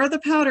pour the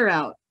powder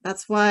out.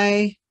 That's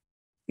why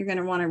you're going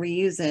to want to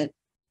reuse it.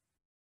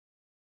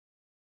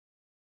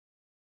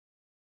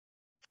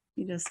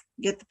 You just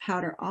get the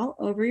powder all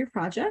over your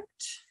project.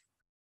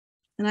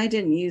 And I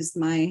didn't use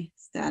my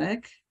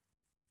static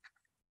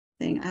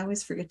thing. I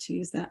always forget to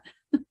use that.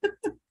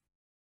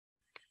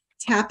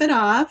 Tap it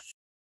off.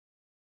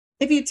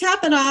 If you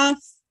tap it off,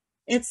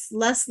 it's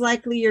less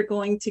likely you're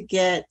going to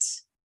get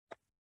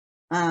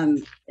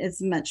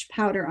as much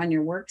powder on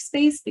your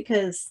workspace,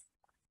 because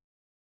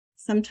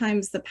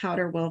sometimes the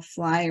powder will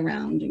fly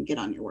around and get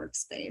on your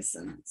workspace,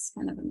 and it's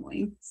kind of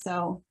annoying.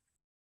 So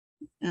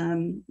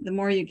the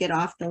more you get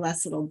off, the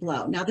less it'll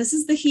blow. Now, this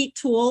is the heat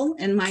tool,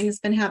 and mine has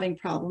been having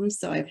problems,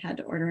 so I've had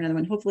to order another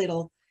one. Hopefully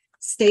it'll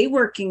stay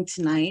working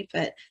tonight,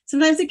 but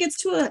sometimes it gets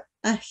to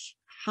a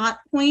hot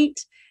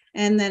point,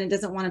 and then it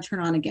doesn't want to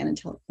turn on again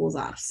until it cools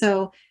off.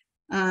 So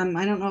I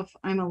don't know if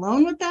I'm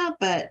alone with that,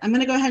 but I'm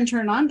going to go ahead and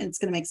turn it on, and it's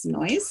going to make some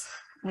noise.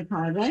 I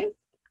apologize.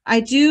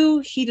 I do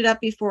heat it up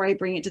before I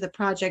bring it to the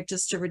project,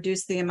 just to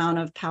reduce the amount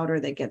of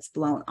powder that gets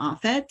blown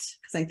off it,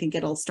 because I think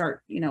it'll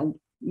start,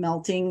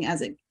 melting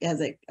as it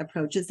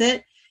approaches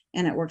it,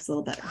 and it works a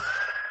little better.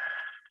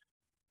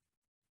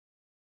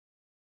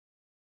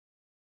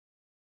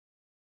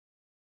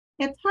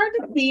 It's hard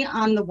to see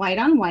on the white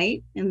on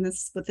white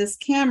with this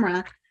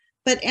camera,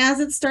 but as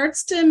it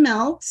starts to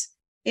melt,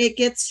 it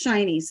gets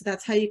shiny. So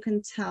that's how you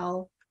can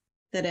tell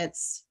that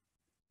it's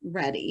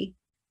ready.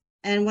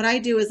 And what I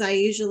do is I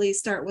usually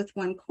start with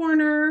one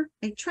corner.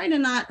 I try to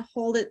not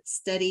hold it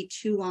steady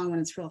too long when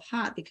it's real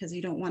hot, because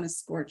you don't want to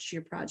scorch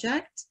your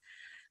project.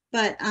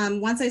 But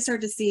once I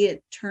start to see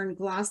it turn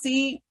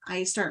glossy,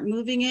 I start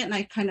moving it, and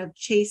I kind of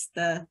chase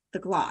the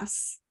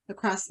gloss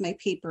across my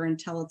paper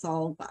until it's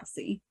all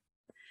glossy.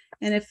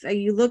 And if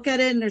you look at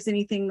it and there's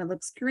anything that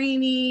looks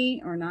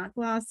grainy or not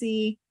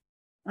glossy,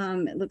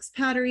 it looks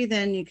powdery,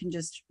 then you can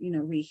just,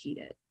 reheat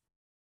it.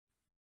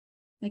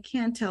 I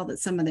can tell that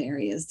some of the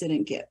areas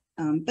didn't get,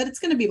 but it's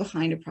going to be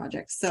behind a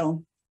project,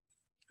 so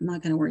I'm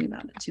not going to worry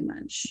about it too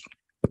much.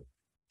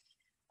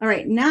 All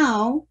right,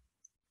 now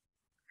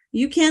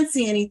you can't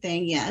see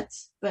anything yet,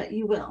 but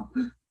you will.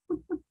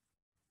 You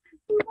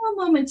will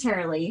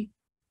momentarily.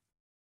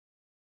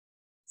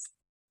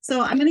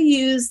 So I'm going to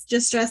use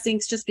distress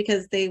inks just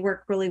because they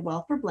work really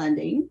well for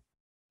blending.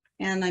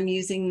 And I'm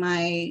using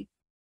my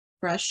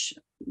brush,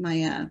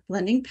 my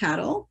blending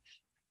paddle.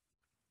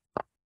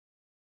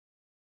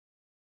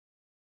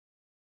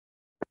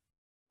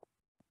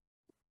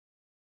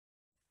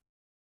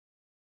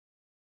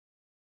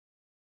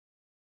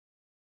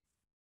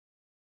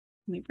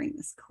 Let me bring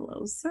this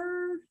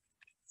closer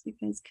so you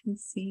guys can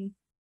see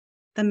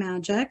the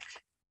magic.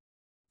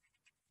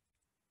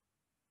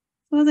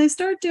 So as I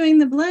start doing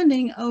the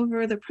blending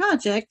over the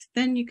project,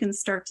 then you can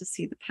start to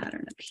see the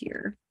pattern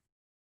appear.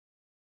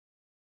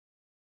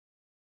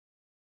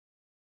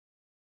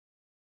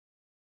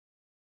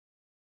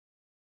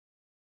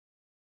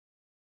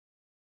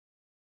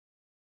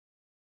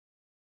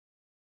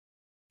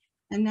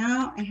 And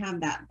now I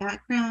have that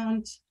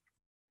background,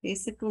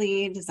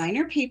 basically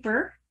designer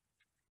paper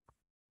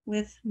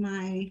with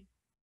my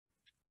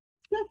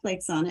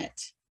snowflakes on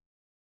it.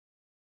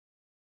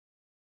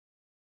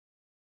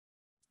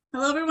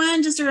 Hello,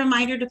 everyone. Just a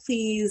reminder to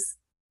please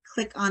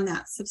click on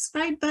that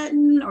subscribe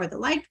button or the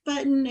like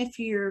button if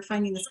you're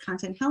finding this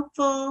content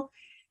helpful,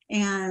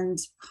 and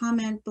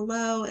comment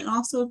below, and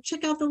also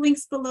check out the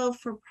links below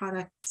for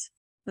products.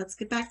 Let's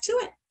get back to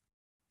it.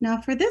 Now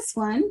for this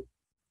one,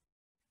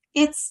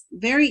 it's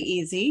very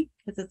easy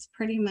because it's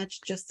pretty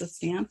much just a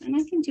stamp, and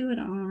I can do it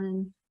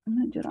on, I'm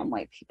going to do it on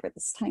white paper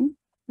this time.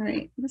 All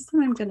right, this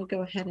time I'm going to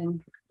go ahead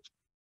and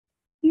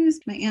use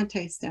my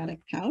anti-static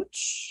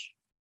pouch.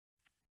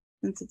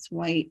 Since it's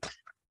white,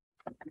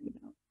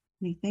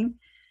 anything.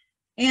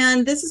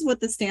 And this is what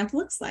the stamp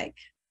looks like.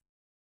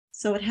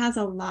 So it has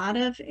a lot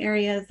of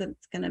areas that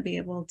it's going to be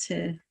able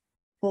to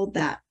hold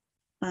that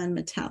fun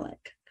metallic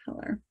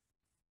color.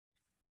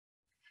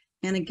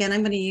 And again,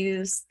 I'm going to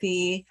use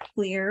the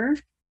clear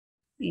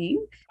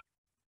ink.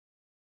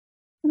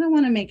 And I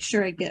want to make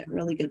sure I get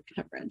really good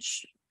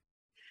coverage.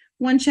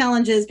 One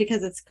challenge is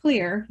because it's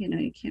clear,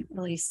 you can't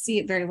really see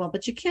it very well,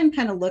 but you can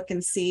kind of look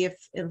and see if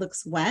it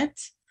looks wet.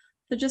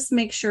 So just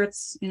make sure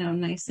it's,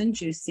 nice and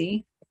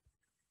juicy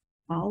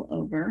all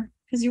over,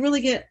 because you really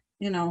get,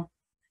 if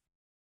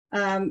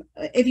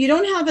you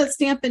don't have a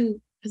stamping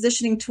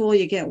positioning tool,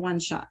 you get one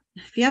shot.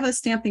 If you have a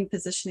stamping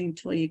positioning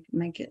tool, you can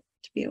make it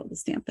to be able to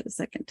stamp it a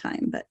second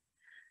time. But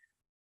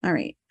All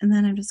right, and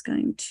then I'm just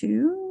going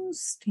to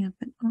stamp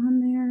it on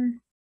there.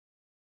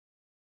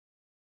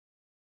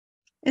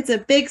 It's a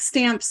big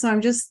stamp, so I'm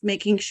just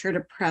making sure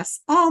to press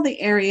all the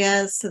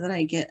areas so that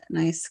I get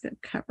nice, good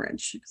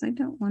coverage because I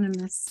don't want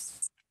to miss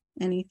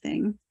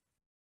anything.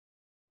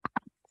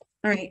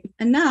 All right,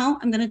 and now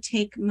I'm going to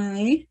take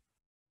my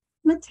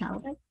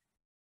metallic.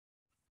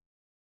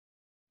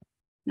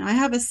 Now I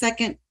have a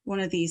second one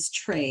of these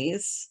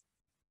trays.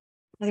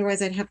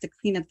 Otherwise, I'd have to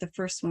clean up the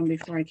first one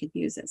before I could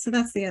use it. So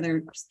that's the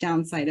other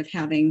downside of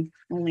having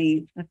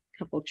only a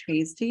couple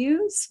trays to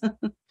use.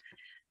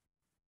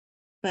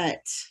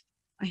 But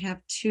I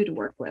have two to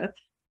work with.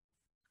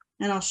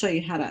 And I'll show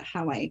you how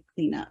I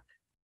clean up.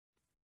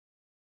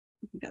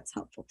 I think that's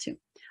helpful too.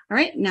 All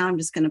right, now I'm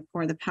just going to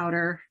pour the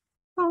powder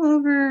all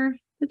over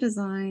the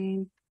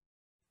design.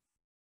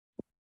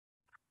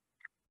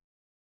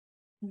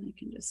 And I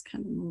can just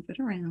kind of move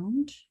it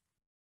around.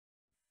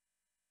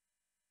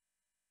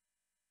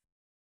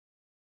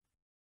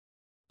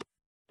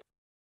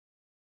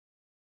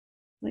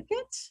 Like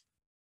it.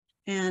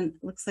 And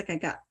looks like I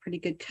got pretty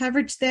good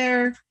coverage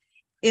there.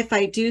 If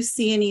I do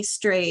see any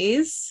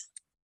strays,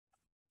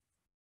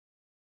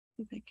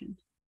 if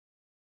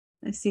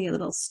I see a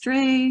little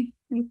stray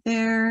right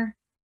there.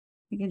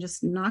 You can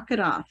just knock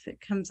it off.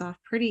 It comes off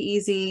pretty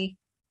easy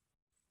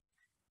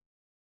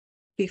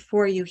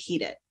before you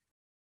heat it.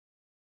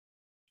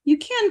 You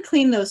can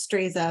clean those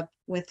strays up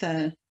with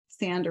a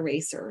sand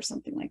eraser or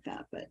something like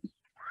that, but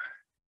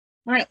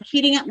all right,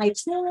 heating up my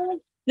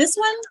tool. This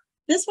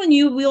one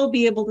you will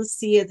be able to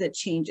see as it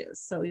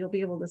changes. So you'll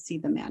be able to see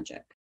the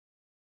magic.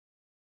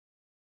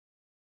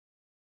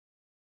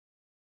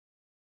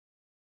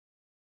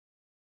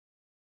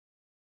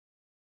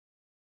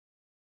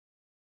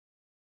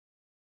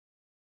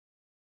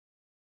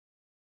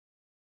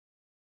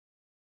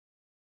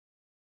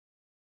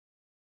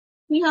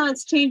 See how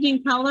it's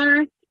changing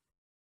color?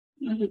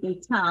 As you can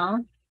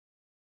tell.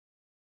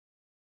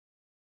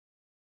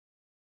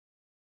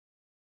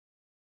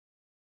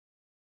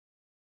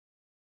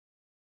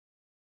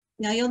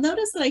 Now you'll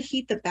notice that I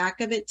heat the back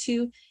of it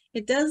too.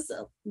 It does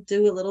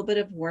do a little bit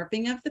of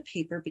warping of the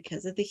paper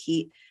because of the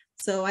heat.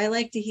 So I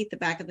like to heat the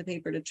back of the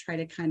paper to try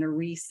to kind of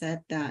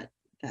reset that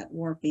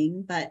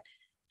warping. But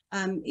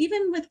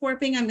even with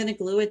warping, I'm going to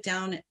glue it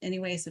down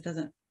anyway, so it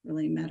doesn't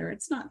really matter.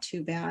 It's not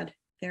too bad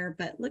there,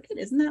 but look at,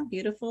 isn't that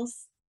beautiful?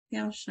 See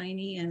how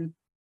shiny and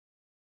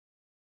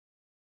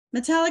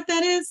metallic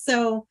that is?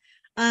 So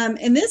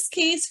in this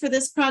case, for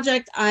this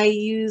project,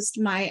 I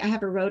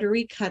have a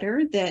rotary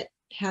cutter that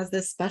has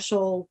this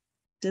special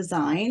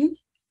design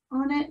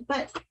on it,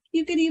 but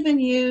you could even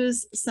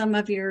use some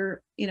of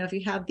your, if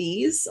you have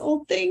these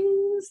old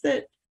things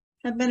that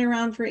have been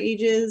around for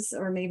ages,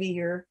 or maybe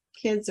your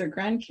kids or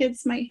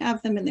grandkids might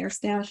have them in their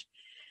stash,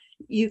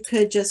 you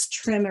could just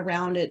trim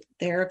around it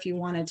there if you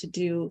wanted to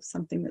do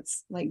something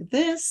that's like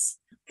this.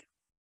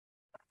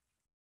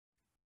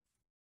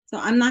 So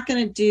I'm not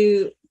going to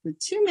do the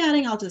two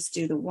matting, I'll just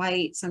do the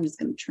white. So I'm just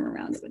going to trim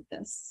around it with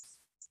this,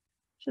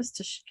 just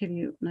to give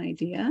you an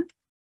idea.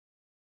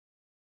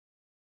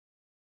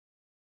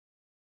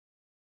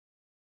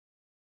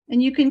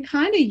 And you can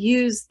kind of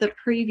use the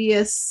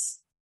previous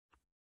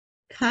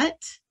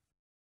cut.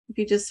 If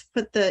you just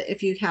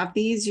if you have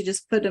these, you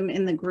just put them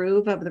in the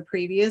groove of the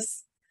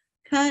previous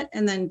cut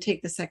and then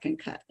take the second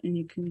cut and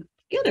you can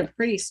get a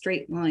pretty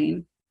straight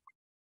line.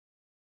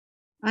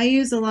 I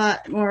use a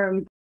lot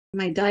more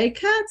my die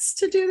cuts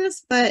to do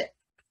this, but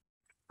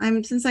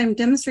since I'm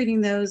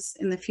demonstrating those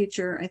in the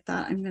future, I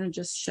thought I'm going to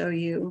just show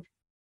you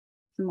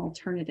some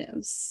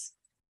alternatives.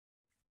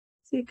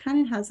 See, it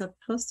kind of has a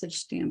postage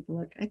stamp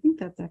look. I think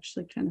that's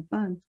actually kind of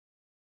fun.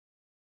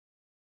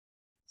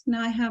 So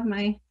now I have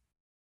my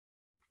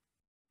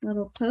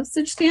little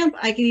postage stamp.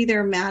 I can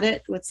either mat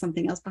it with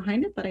something else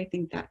behind it, but I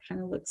think that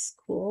kind of looks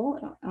cool.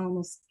 It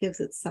almost gives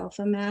itself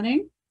a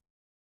matting.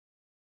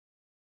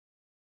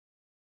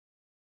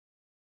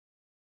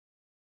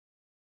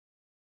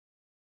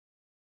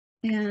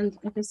 And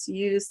I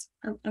just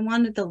I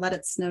wanted the Let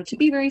It Snow to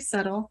be very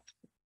subtle.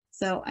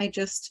 So I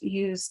just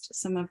used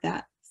some of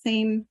that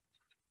same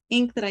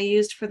ink that I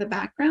used for the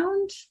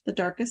background, the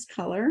darkest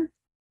color.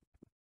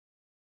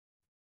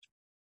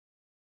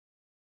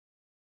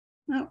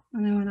 Oh,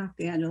 and I went off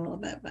the edge a little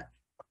bit,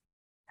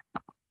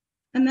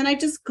 and then I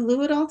just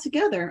glue it all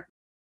together.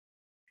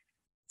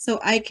 So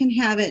I can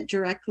have it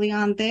directly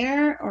on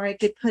there, or I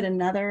could put have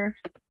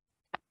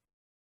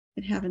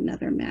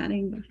another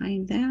matting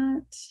behind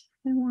that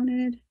if I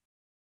wanted.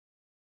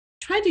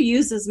 Tried to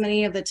use as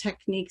many of the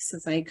techniques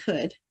as I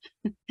could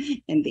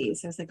in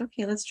these. I was like,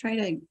 okay, let's try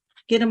to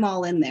get them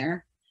all in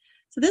there.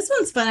 So this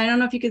one's fun. I don't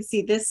know if you can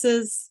see, this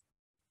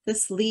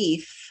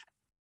leaf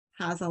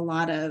has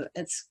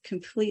it's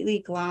completely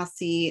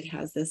glossy. It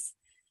has this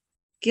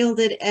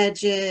gilded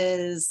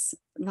edges,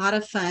 a lot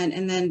of fun.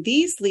 And then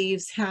these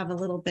leaves have a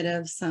little bit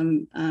of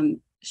some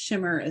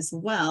shimmer as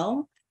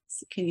well.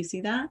 So can you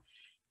see that?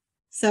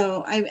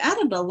 So I've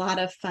added a lot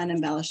of fun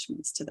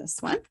embellishments to this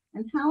one.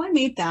 And how I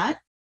made that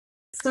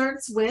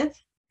starts with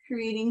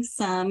creating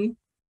some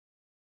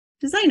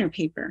designer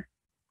paper.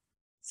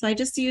 So I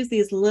just use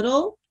these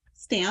little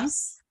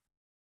stamps.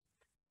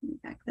 Let me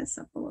back this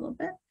up a little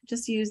bit.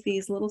 Just use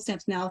these little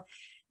stamps. Now,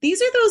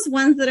 these are those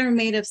ones that are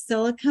made of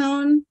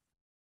silicone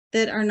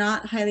that are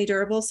not highly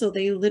durable. So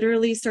they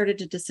literally started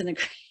to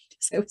disintegrate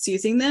as I was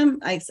using them.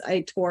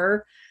 I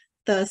tore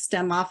the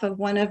stem off of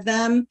one of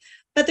them,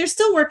 but they're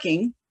still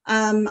working.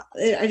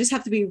 I just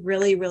have to be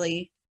really,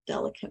 really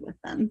delicate with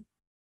them.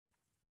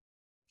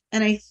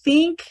 And I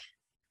think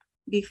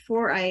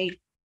before I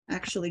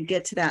actually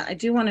get to that, I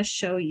do want to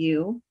show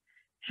you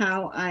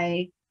how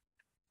I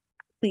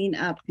clean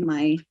up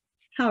my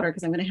powder,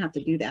 because I'm going to have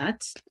to do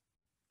that.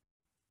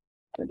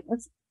 But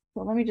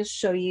let me just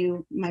show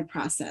you my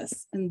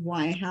process and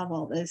why I have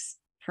all these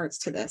parts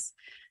to this.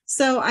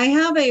 So I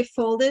have a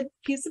folded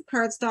piece of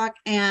cardstock,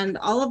 and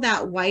all of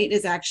that white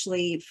is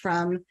actually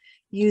from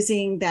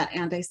using that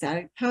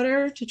anti-static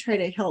powder to try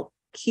to help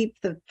keep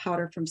the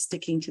powder from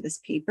sticking to this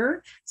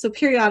paper. So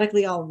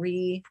periodically I'll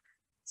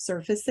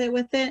resurface it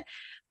with it.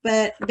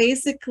 But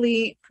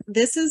basically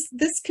this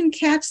can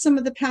catch some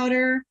of the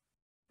powder,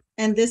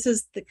 and this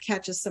is the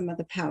catches some of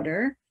the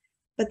powder.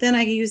 But then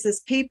I use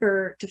this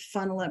paper to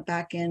funnel it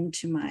back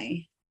into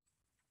my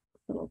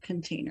little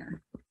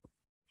container.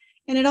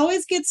 And it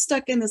always gets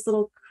stuck in this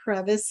little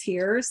crevice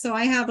here. So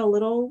I have a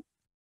little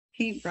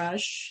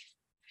paintbrush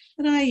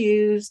that I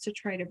use to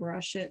try to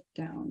brush it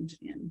down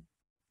in.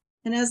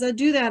 And as I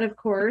do that, of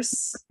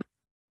course,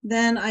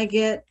 then I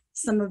get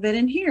some of it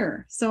in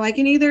here. So I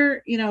can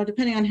either, you know,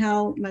 depending on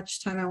how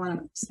much time I want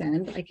to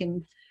spend, I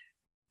can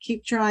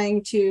keep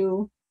trying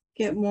to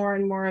get more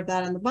and more of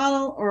that in the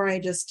bottle, or I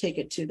just take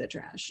it to the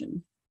trash.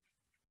 And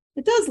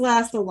it does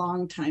last a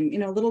long time. You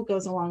know, a little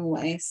goes a long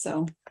way.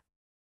 So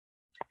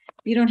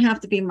you don't have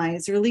to be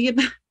miserly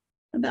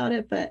about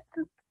it, but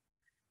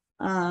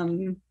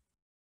I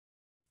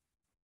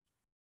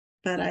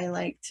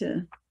like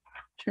to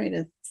try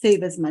to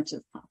save as much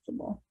as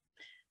possible.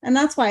 And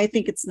that's why I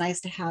think it's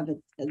nice to have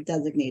a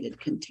designated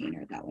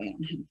container. That way I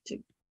don't have to,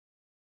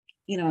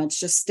 you know, it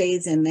just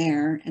stays in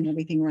there and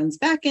everything runs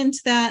back into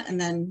that,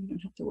 and then you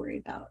don't have to worry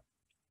about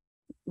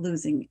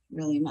losing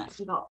really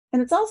much at all.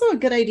 And it's also a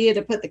good idea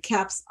to put the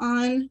caps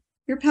on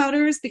your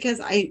powders, because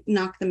I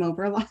knock them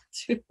over a lot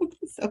too.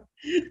 So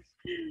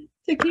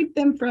to keep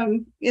them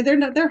from,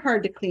 they're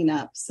hard to clean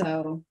up.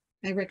 So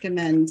I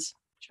recommend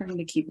trying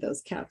to keep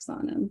those caps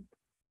on them.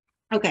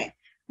 Okay,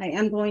 I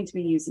am going to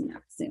be using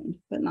that soon,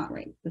 but not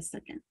right this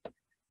second.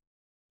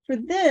 For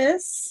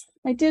this,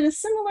 I did a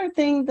similar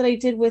thing that I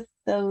did with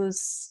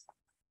those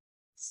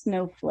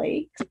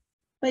snowflakes,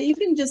 but you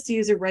can just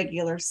use a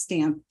regular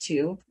stamp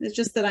too. It's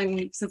just that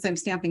since I'm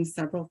stamping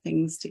several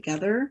things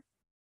together,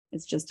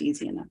 it's just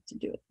easy enough to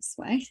do it this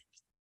way.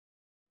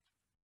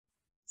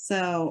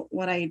 So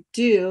what I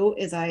do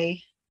is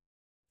I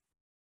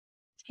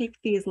take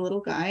these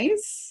little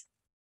guys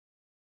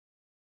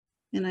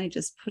and I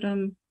just put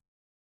them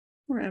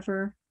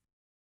wherever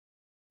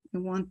I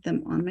want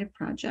them on my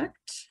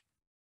project.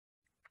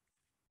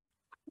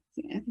 I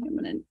think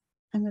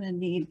I'm gonna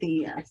need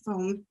the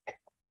foam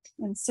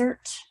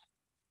insert.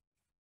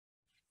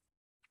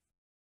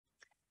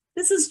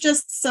 This is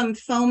just some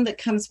foam that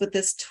comes with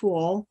this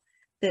tool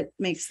that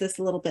makes this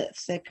a little bit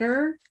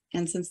thicker.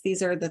 And since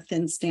these are the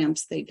thin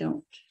stamps,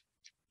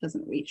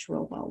 doesn't reach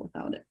real well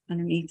without it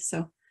underneath.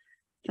 So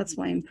that's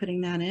why I'm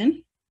putting that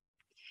in.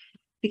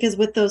 Because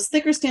with those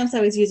thicker stamps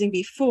I was using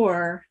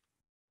before,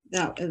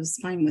 it was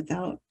fine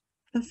without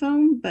the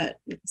foam, but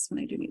with this one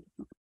I do need the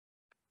foam.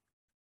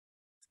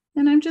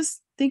 And I'm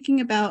just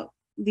thinking about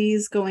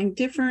these going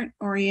different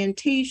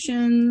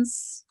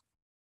orientations.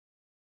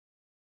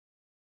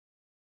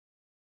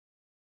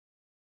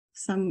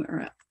 Some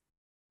are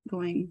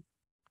going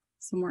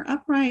somewhere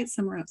upright,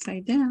 some are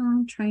upside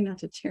down. Trying not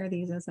to tear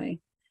these as I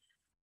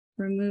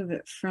remove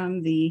it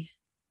from I'm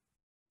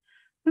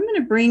going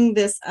to bring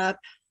this up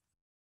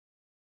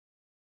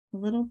a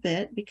little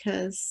bit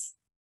because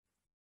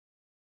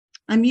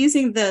I'm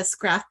using the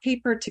scrap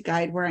paper to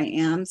guide where I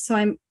am. So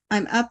I'm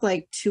up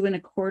like 2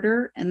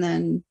 1/4 and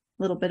then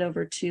a little bit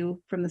over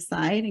 2 from the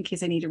side in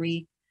case I need to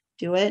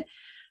redo it.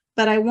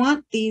 But I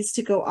want these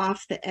to go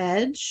off the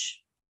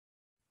edge,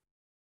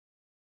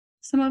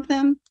 some of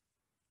them.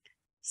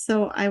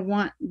 So I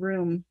want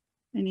room.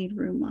 I need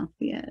room off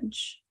the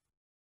edge.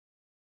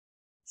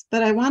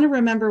 But I want to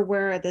remember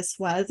where this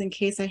was in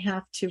case I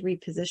have to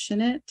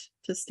reposition it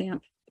to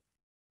stamp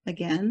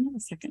again a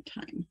second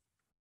time.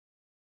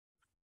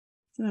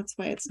 So that's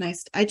why it's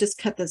nice. I just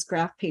cut this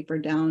graph paper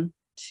down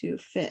to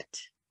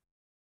fit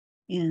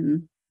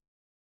in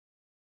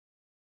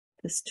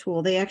this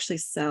tool. They actually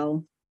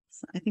sell,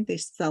 I think they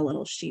sell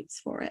little sheets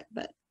for it,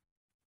 but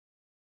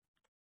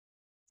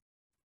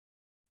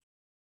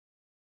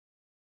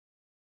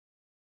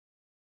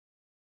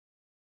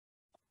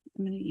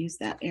I'm going to use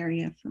that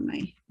area for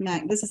my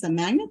this is a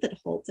magnet that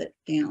holds it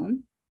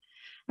down.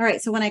 All right,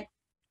 so when I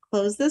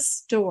close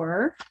this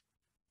door,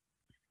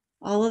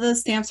 all of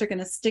those stamps are going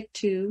to stick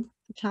to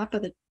the top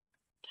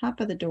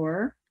of the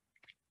door,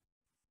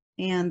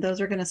 and those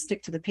are going to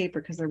stick to the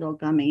paper because they're real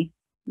gummy.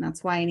 And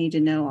that's why I need to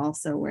know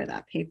also where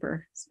that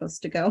paper is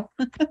supposed to go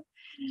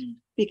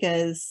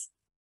because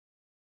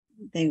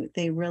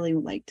they really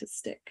like to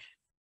stick.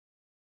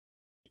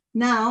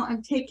 Now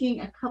I'm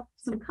taking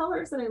some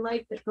colors that I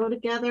like that go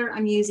together.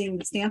 I'm using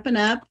the Stampin'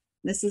 Up.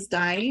 This is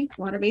dye,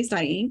 water-based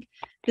dye ink.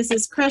 This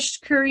is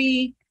crushed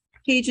curry,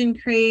 Cajun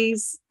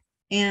craze,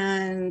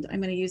 and I'm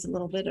going to use a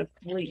little bit of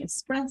Holy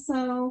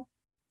Espresso.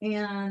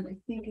 And I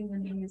think I'm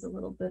going to use a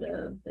little bit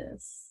of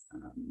this,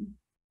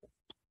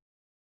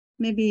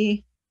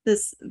 maybe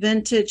this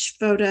vintage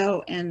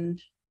photo and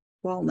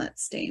walnut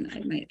stain. I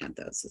might have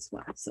those as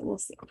well, so we'll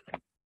see.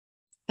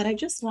 But I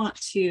just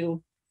want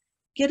to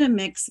get a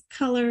mix of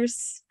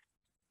colors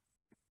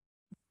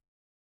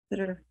that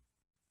are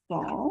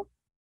fall.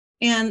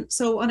 And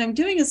so what I'm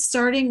doing is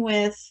starting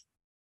with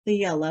the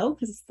yellow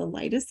because it's the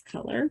lightest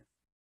color.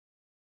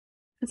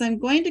 Because I'm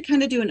going to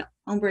kind of do an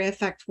ombre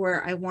effect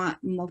where I want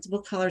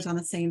multiple colors on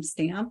the same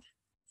stamp.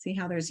 See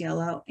how there's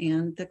yellow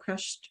and the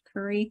crushed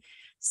curry.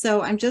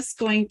 So I'm just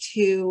going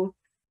to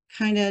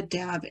kind of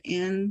dab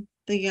in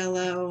the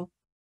yellow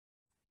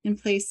in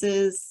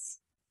places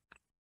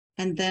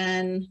and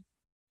then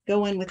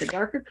go in with a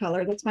darker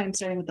color. That's why I'm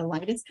starting with the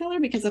lightest color,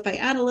 because if I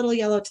add a little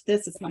yellow to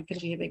this, it's not going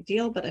to be a big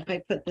deal. But if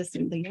I put this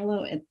in the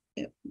yellow, it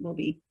will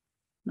be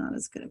not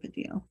as good of a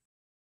deal.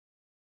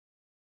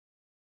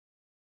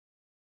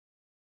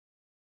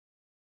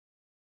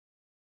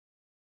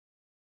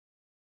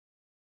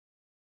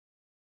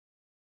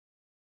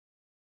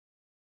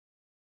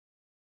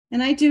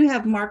 And I do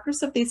have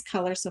markers of these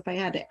colors. So if I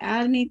had to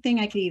add anything,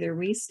 I could either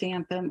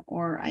restamp them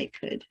or I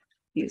could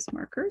use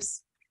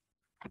markers.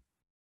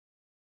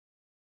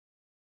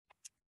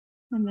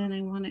 And then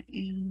I want to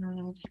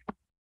add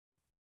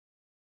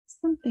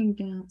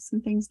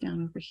some things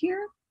down over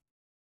here.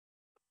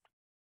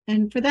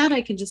 And for that,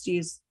 I can just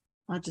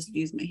I'll just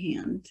use my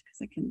hand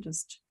because I can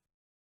just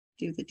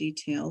do the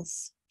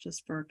details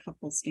just for a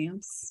couple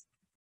stamps.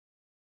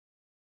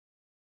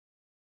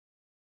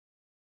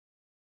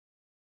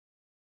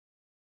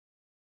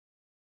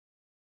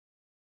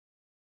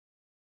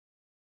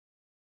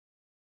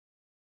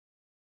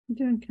 I'm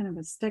doing kind of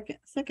a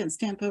second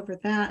stamp over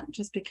that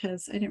just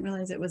because I didn't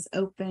realize it was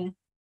open.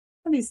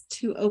 I have these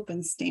two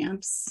open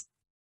stamps,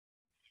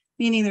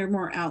 meaning they're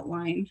more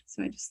outline.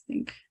 So I just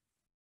think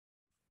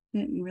I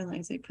didn't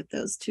realize I put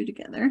those two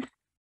together.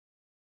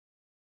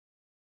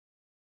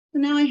 So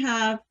now I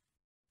have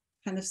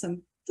kind of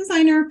some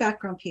designer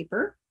background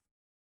paper.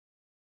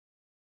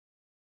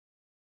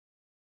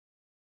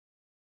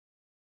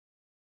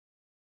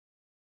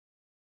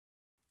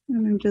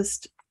 And I'm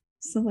just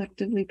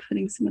selectively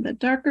putting some of the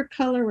darker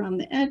color around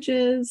the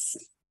edges.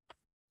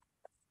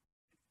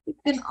 You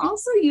can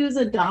also use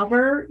a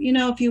dauber, you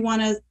know, if you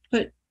want to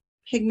put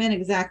pigment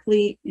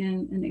exactly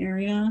in an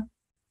area.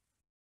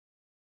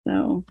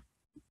 So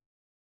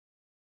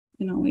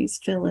you can always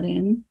fill it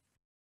in.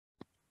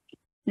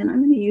 And I'm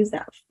going to use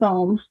that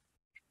foam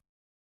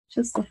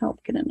just to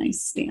help get a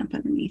nice stamp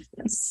underneath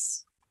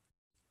this.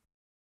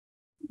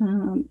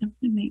 I'm going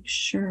to make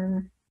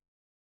sure.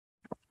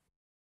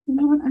 You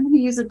know what? I'm going to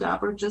use a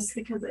dauber just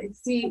because I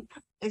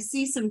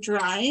see some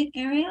dry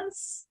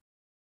areas.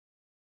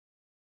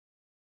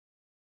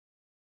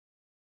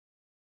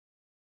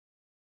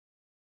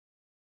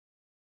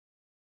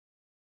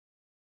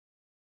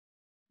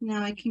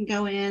 Now I can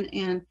go in,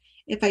 and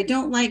if I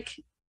don't like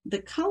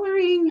the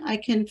coloring, I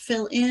can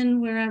fill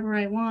in wherever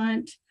I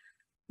want.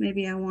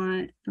 Maybe I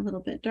want a little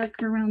bit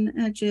darker around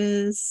the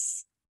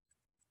edges.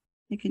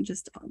 I can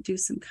just do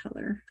some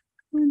color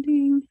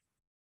blending.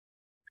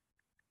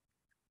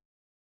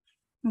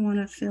 I want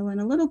to fill in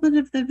a little bit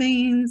of the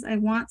veins. I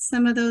want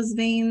some of those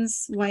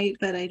veins white,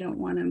 but I don't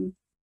want them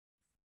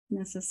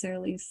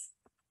necessarily,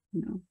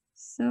 you know,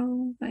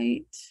 so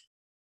white.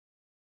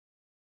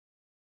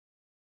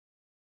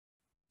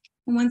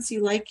 And once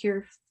you like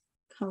your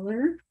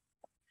color,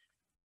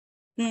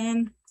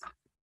 then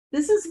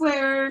this is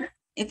where,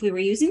 if we were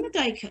using the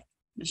die cut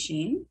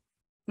machine,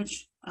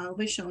 which I'll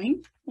be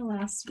showing the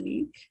last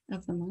week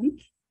of the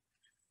month,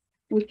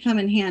 would come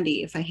in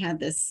handy if I had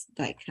this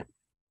die cut,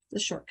 the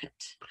shortcut.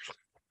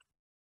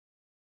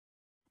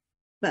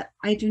 But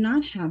I do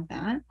not have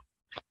that.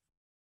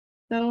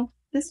 So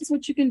this is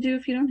what you can do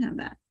if you don't have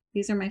that.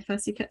 These are my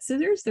fussy cut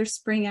scissors. They're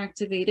spring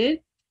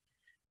activated.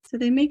 So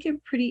they make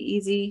it pretty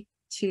easy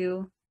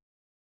to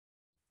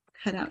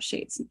cut out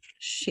shapes.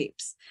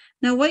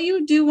 Now what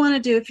you do want to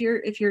do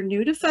if you're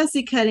new to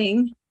fussy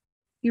cutting,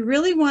 you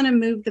really want to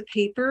move the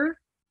paper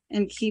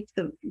and keep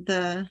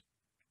the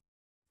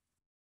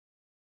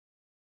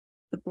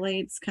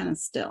blades kind of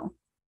still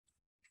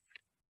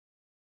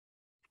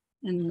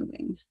and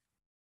moving.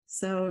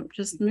 So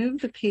just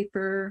move the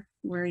paper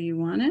where you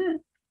want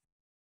it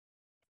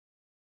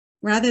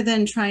rather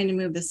than trying to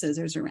move the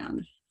scissors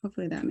around.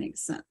 Hopefully that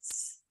makes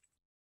sense.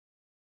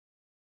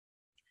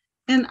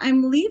 And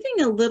I'm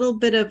leaving a little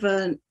bit of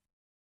a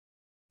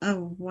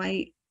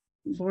white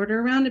border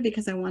around it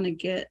because I want to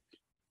get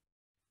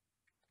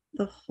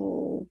the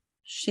whole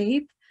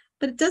shape,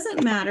 but it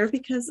doesn't matter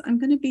because I'm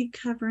going to be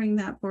covering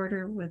that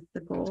border with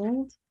the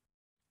gold.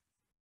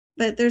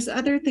 But there's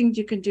other things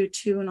you can do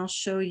too, and I'll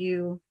show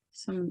you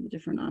some of the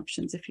different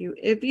options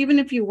even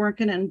if you weren't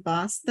going to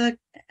emboss the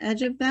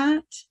edge of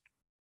that.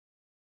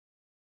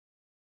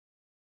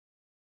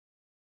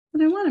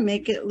 But I want to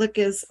make it look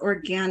as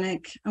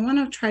organic. I want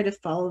to try to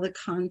follow the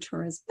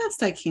contour as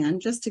best I can,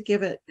 just to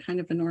give it kind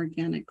of an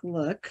organic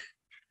look.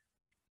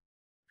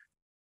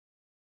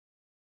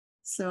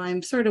 So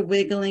I'm sort of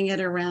wiggling it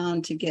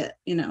around to get,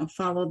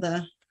 follow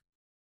the.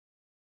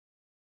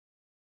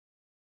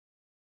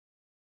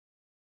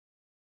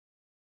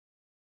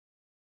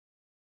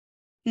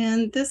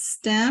 And this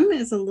stem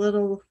is a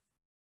little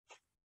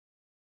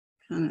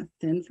kind of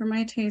thin for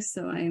my taste,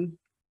 so I'm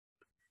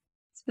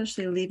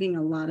especially leaving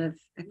a lot of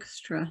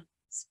extra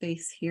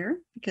space here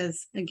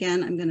because,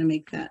 again, I'm going to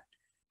make that.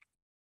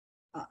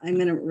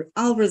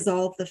 I'll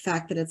resolve the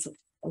fact that it's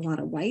a lot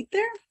of white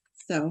there,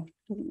 so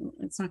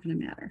it's not going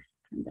to matter.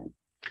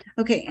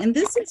 Okay, and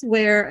this is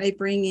where I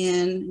bring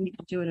in, you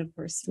can do it, of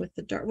course, with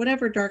the dark,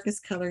 whatever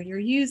darkest color you're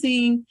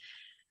using,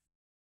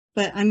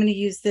 but I'm going to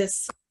use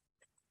this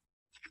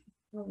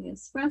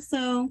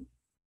espresso,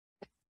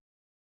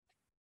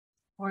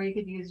 or you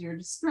could use your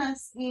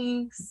distress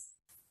inks,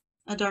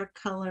 a dark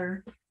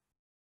color.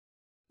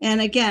 And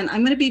again,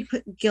 I'm going to be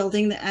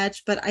gilding the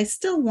edge, but I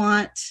still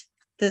want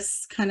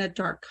this kind of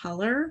dark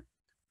color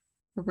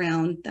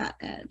around that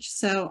edge.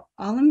 So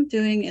all I'm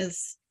doing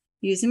is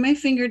using my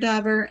finger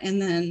dauber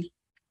and then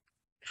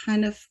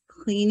kind of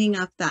cleaning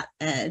up that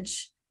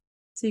edge.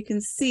 So you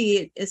can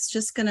see it's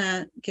just going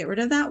to get rid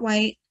of that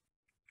white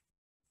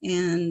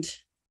and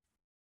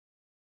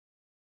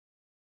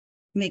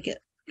make it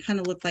kind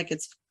of look like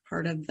it's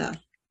part of the,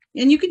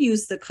 and you could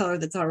use the color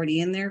that's already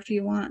in there if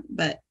you want,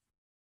 but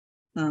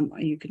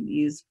you can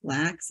use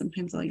black.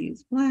 Sometimes I'll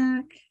use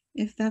black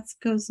if that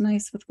goes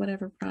nice with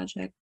whatever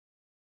project.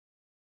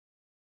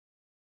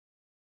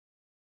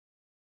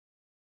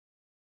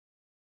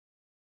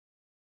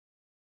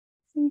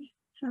 See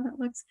how that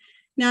looks.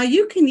 Now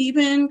you can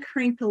even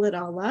crinkle it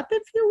all up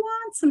if you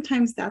want.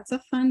 Sometimes that's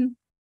a fun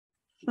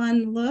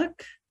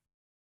look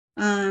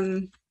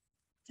to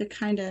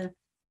kind of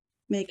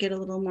make it a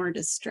little more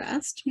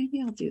distressed.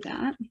 Maybe I'll do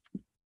that.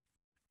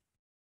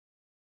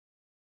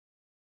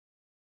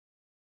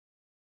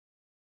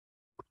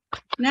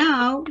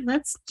 Now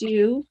let's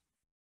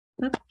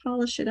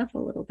polish it up a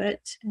little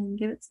bit and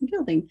give it some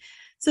gilding.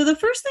 So the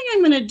first thing I'm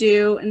going to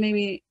do, and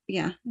maybe,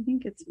 yeah, I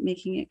think it's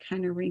making it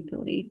kind of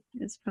wrinkly.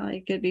 It's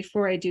probably good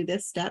before I do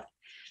this step.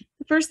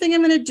 The first thing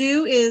I'm going to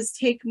do is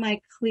take my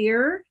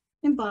clear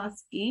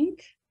emboss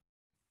ink.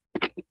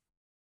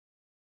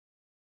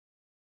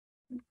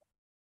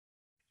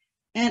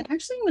 And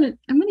actually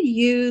I'm going to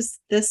use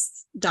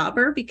this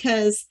dauber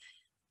because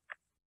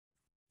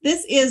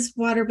this is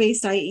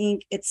water-based eye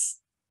ink. It's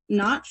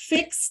not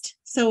fixed,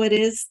 so it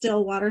is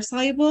still water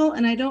soluble,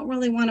 and I don't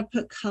really want to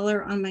put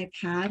color on my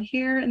pad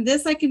here. And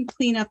this I can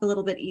clean up a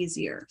little bit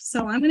easier.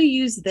 So I'm going to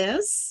use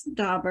this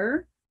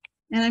dauber,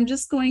 and I'm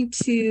just going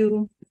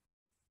to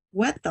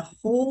wet the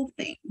whole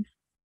thing.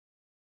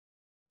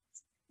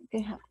 I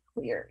have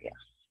clear,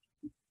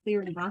 yeah,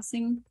 clear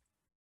embossing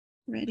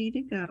ready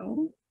to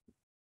go.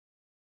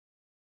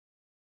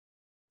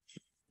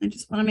 I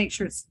just want to make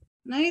sure it's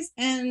nice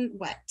and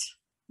wet.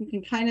 You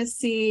can kind of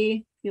see,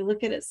 if you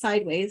look at it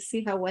sideways,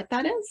 see how wet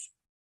that is?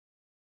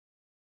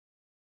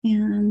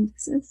 And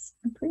this is,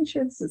 I'm pretty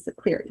sure this is the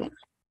clear, yeah.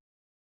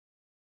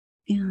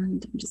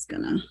 And I'm just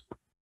gonna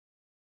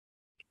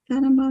get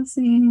that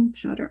embossing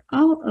powder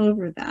all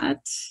over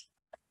that.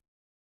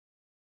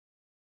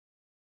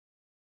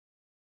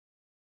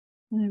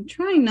 And I'm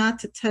trying not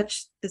to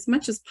touch as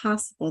much as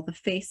possible the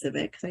face of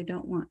it because I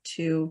don't want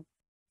to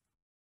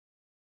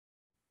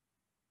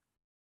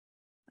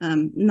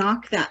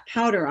knock that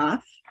powder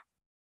off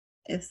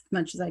as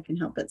much as I can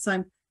help it. So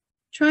I'm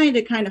trying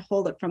to kind of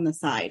hold it from the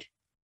side.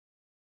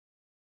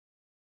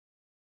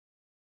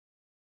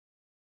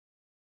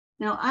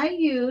 Now I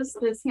use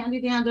this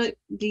handy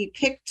dandy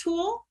pick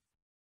tool.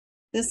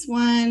 This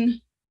one,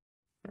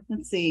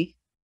 let's see,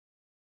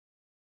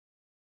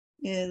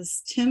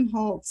 is Tim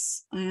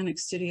Holtz Ionic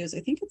Studios.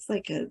 I think it's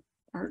like a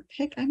art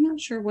pick. I'm not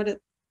sure what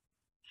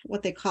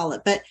they call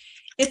it, but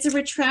it's a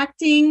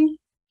retracting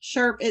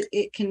sharp.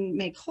 It can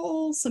make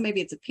holes, so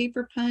maybe it's a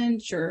paper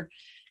punch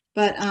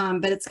but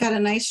it's got a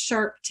nice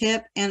sharp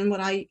tip. And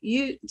what I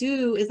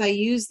do is I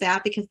use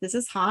that because this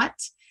is hot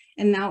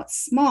and now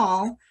it's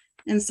small,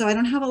 and so I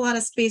don't have a lot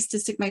of space to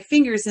stick my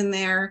fingers in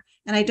there,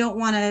 and I don't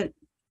want to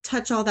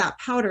touch all that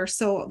powder.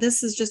 So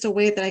this is just a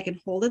way that I can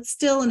hold it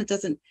still and it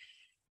doesn't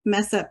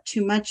mess up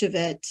too much of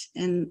it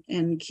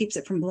and keeps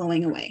it from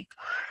blowing away.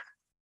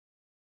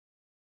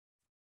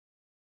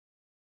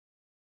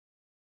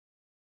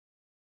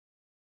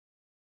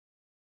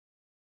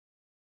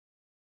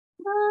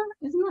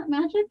 Isn't that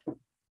magic?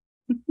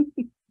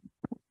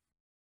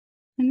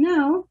 And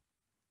now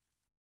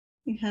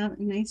we have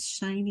a nice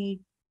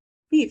shiny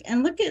leaf.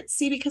 And look at,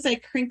 see, because I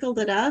crinkled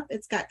it up,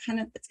 it's got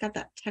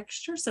that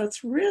texture. So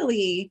it's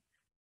really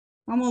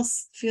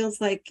almost feels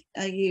like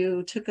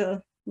you took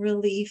a real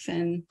leaf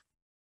and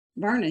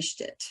varnished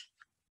it.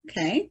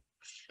 Okay.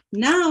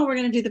 Now we're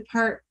going to do the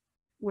part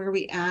where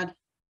we add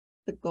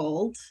the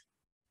gold,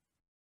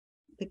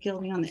 the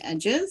gilding on the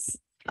edges.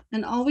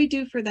 And all we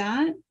do for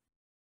that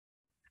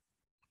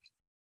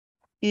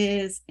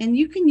is, and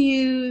you can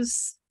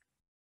use,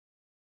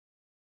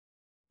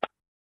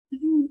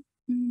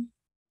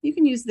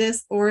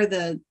 this or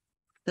the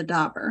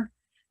dauber,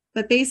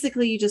 but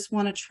basically you just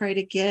want to try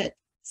to get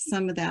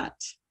some of that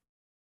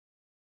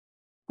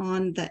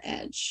on the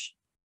edge.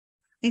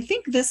 I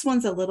think this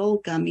one's a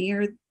little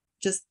gummier,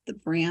 just the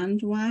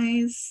brand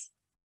wise.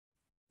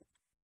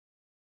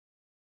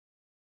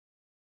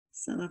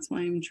 So that's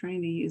why I'm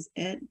trying to use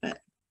it, but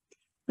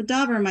the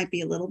dauber might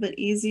be a little bit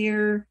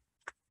easier.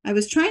 I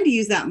was trying to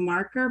use that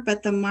marker,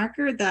 but the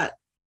marker, that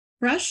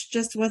brush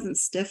just wasn't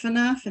stiff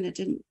enough and it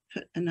didn't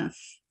put enough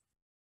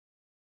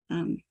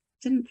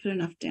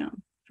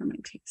down for my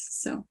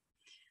taste. So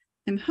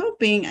I'm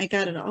hoping I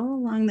got it all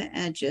along the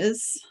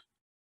edges.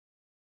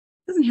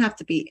 It doesn't have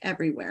to be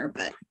everywhere,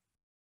 but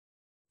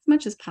as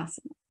much as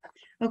possible.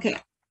 Okay,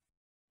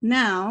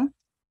 now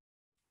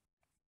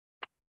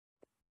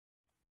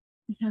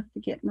I have to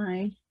get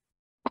the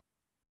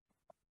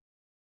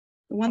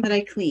one that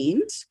I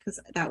cleaned, because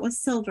that was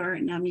silver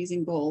and now I'm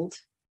using gold.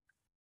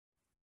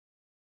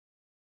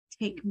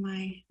 Take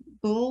my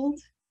gold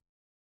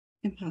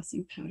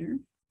embossing powder,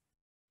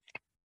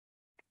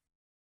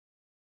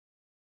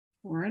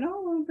 pour it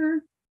all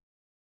over.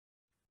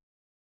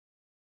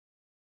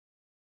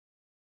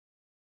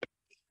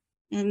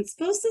 And it's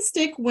supposed to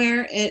stick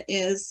where it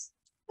is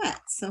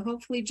wet. So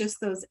hopefully just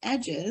those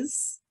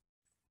edges.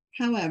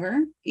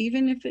 However,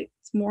 even if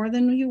it's more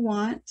than you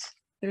want,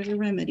 there's a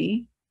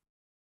remedy.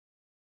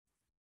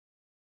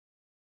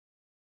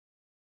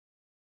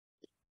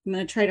 I'm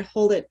going to try to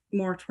hold it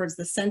more towards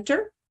the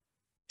center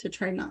to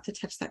try not to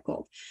touch that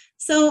gold.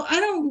 So I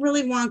don't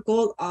really want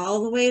gold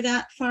all the way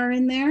that far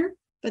in there,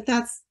 but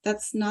that's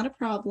not a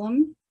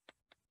problem.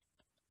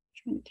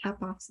 I'm trying to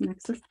tap off some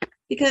excess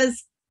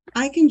because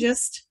I can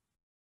just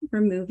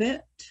remove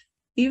it.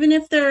 Even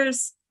if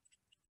there's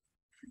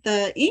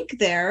the ink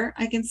there,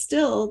 I can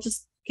still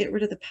just get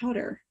rid of the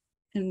powder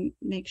and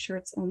make sure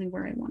it's only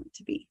where I want it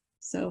to be.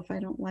 So if I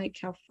don't like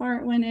how far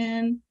it went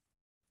in.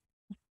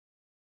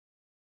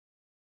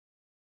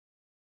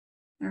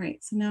 All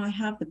right, so now I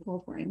have the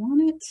gold where I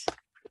want it.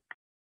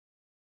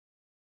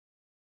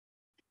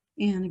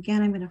 And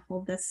again, I'm going to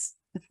hold this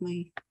with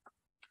my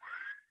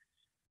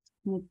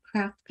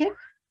craft pick.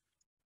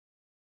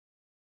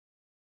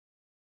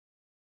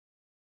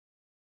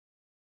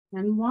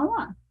 And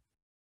voila.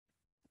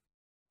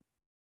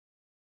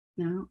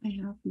 Now I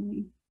have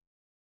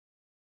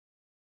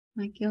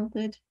my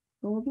gilded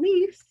gold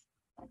leaf.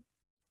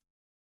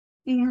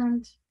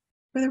 And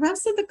for the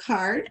rest of the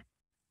card,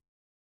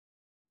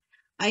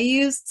 I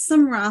used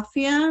some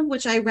raffia,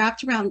 which I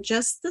wrapped around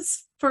just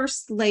this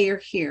first layer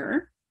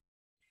here.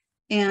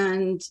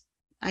 And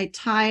I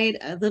tied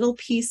a little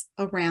piece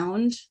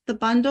around the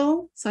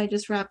bundle. So I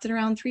just wrapped it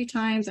around 3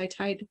 times. I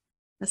tied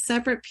a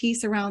separate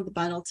piece around the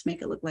bundle to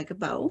make it look like a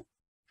bow.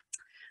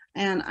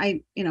 And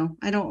I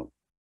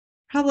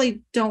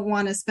probably don't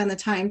want to spend the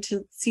time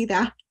to see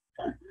that.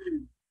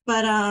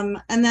 But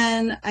and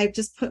then I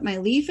just put my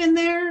leaf in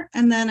there,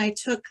 and then I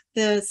took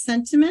the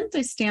sentiment,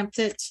 I stamped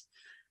it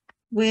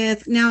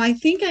with, now I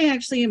think I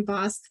actually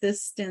embossed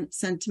this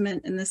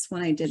sentiment, and this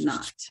one I did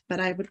not, but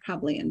I would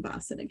probably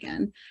emboss it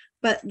again.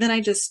 But then I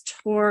just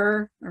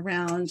tore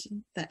around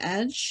the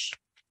edge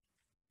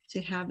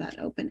to have that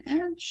open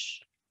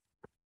edge.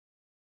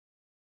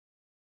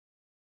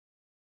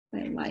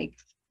 I like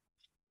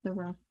the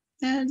rough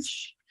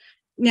edge.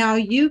 Now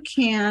you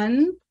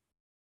can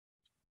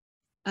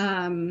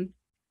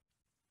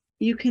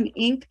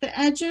ink the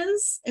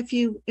edges if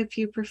you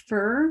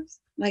prefer.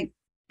 Like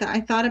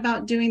I thought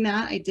about doing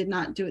that. I did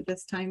not do it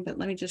this time, but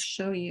let me just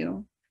show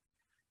you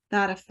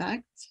that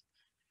effect.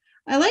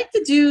 I like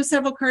to do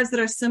several cards that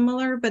are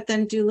similar, but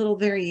then do little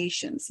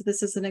variations. So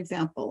this is an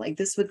example. Like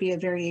this would be a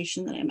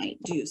variation that I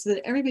might do so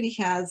that everybody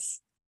has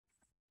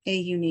a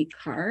unique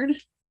card.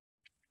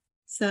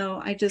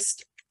 So I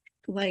just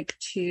like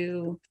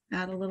to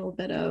add a little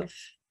bit of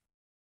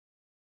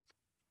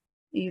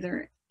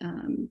either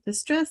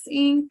distress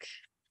ink.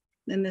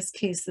 In this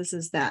case, this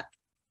is that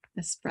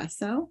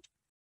espresso.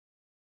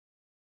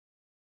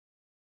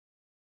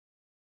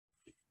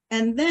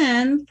 And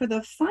then for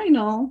the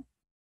final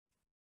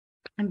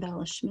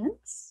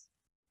embellishments,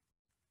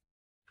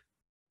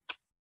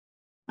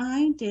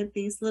 I did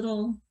these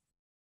little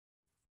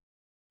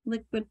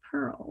liquid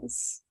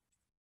pearls,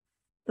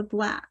 the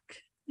black.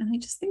 And I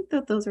just think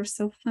that those are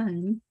so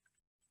fun.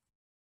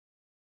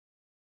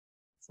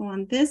 So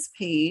on this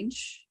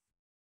page,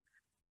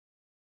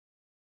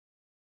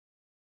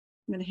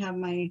 I'm going to have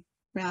my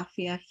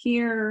raffia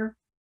here.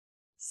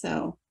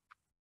 So,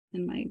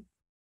 and my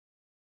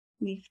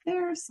leaf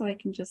there. So I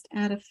can just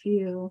add a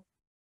few.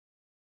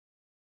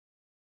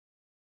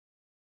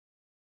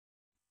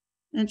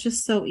 And it's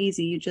just so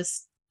easy. You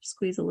just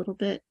squeeze a little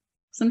bit.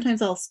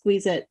 Sometimes I'll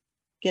squeeze it,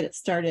 get it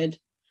started,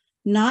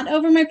 not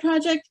over my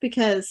project,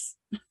 because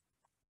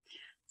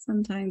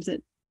sometimes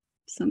it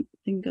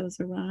something goes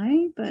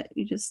awry, but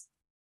you just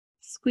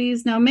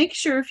squeeze. Now make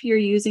sure if you're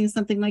using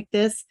something like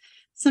this,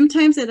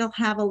 sometimes it'll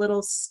have a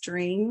little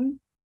string.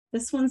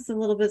 This one's a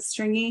little bit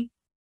stringy.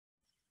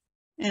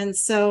 And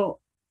so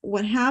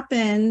what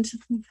happened,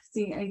 let's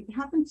see, it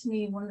happened to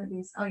me in one of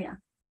these. Oh yeah.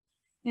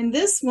 In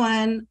this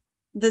one,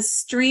 the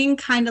string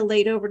kind of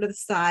laid over to the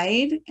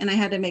side and I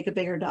had to make a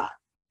bigger dot.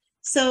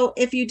 So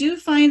if you do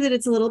find that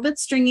it's a little bit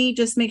stringy,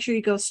 just make sure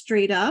you go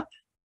straight up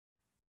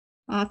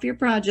off your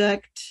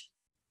project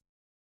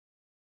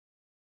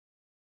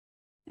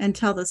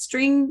until the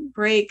string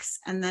breaks,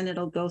 and then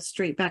it'll go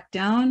straight back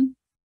down.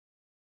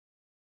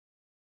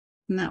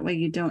 And that way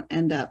you don't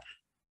end up,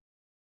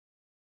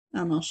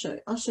 I'll show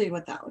you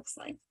what that looks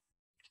like,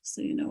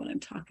 so you know what I'm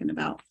talking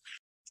about.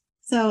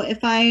 So if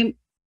I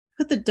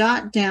put the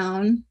dot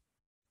down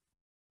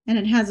and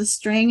it has a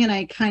string and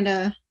I kind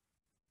of,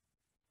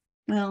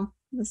 well,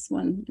 this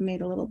one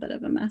made a little bit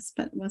of a mess,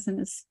 but it wasn't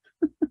as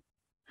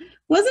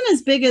wasn't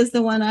as big as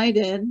the one I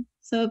did.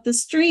 So if the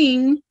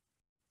string,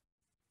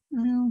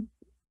 well,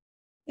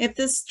 if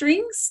the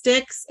string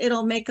sticks,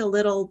 it'll make a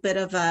little bit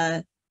of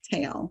a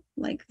tail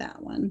like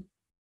that one.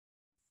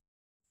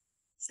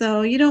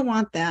 So you don't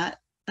want that.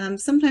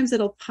 Sometimes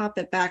it'll pop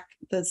it back,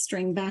 the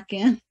string back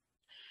in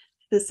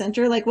the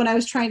center. Like when I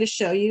was trying to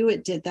show you,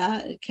 it did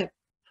that. It kept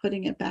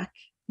putting it back.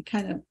 You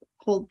kind of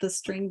pulled the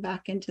string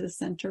back into the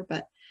center,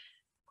 but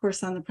of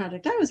course on the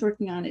project I was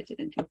working on, it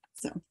didn't do it.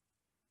 So,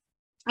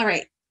 all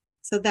right.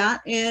 So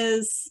that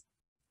is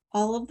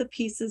all of the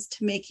pieces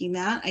to making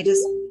that. I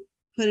just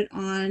put it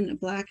on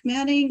black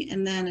matting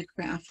and then a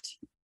craft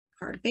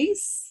card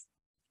base.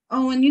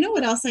 Oh, and you know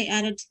what else I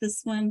added to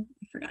this one?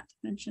 I forgot to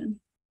mention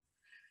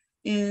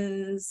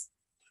is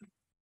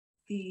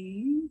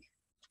these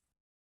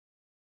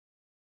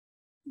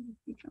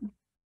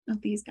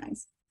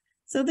guys.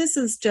 So this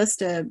is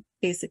just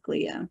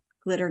basically a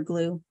glitter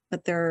glue,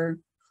 but they're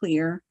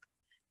clear.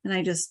 And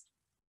I just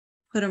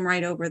put them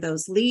right over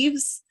those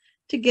leaves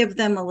to give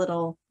them a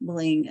little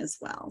bling as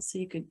well. So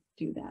you could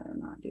do that or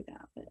not do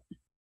that, but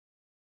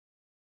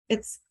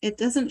it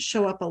doesn't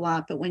show up a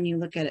lot, but when you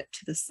look at it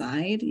to the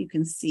side, you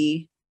can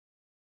see.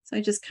 So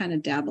I just kind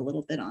of dab a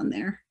little bit on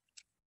there.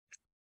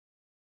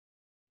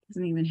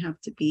 Doesn't even have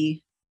to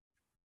be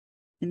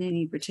in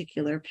any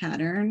particular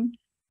pattern.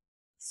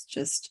 It's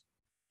just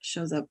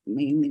shows up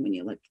mainly when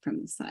you look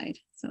from the side.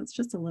 So it's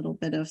just a little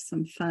bit of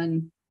some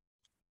fun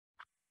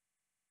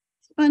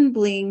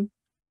bling.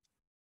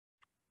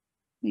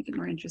 Make it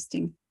more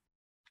interesting.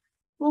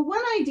 Well,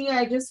 one idea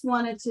I just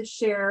wanted to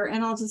share,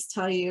 and I'll just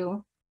tell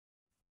you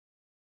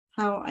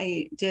how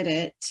I did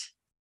it.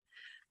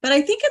 But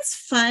I think it's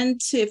fun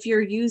to, if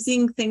you're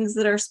using things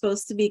that are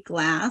supposed to be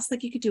glass,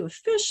 like you could do a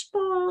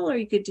fishbowl, or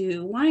you could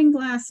do wine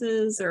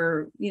glasses,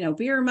 or, you know,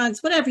 beer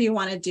mugs, whatever you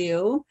want to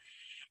do.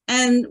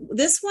 And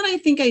this one, I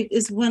think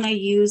is when I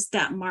used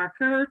that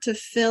marker to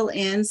fill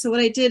in. So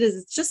what I did is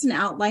it's just an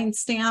outline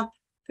stamp.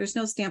 There's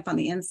no stamp on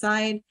the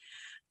inside.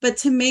 But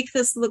to make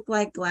this look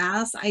like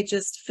glass, I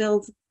just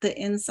filled the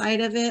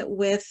inside of it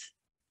with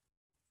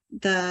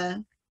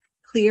the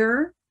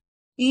clear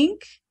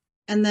ink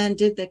and then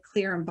did the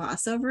clear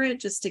emboss over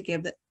it just to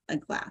give it a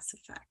glass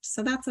effect.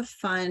 So that's a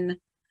fun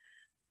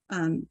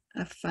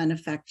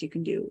effect you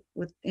can do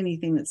with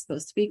anything that's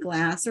supposed to be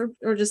glass,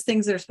 or just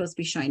things that are supposed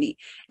to be shiny.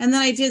 And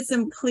then I did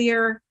some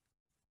clear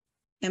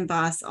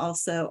emboss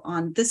also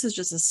on, this is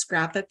just a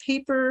scrap of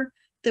paper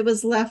that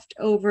was left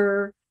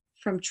over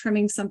from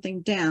trimming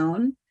something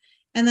down.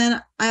 And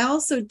then I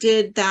also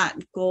did that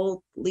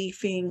gold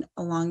leafing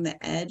along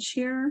the edge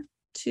here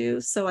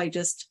too. So I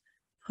just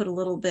put a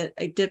little bit,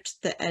 I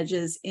dipped the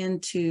edges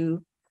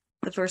into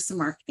the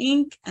Versamark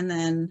ink and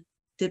then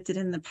dipped it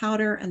in the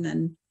powder and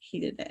then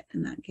heated it.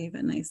 And that gave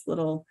a nice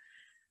little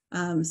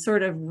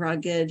sort of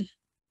rugged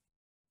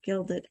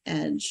gilded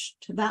edge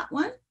to that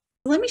one.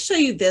 Let me show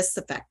you this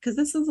effect because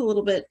this is a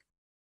little bit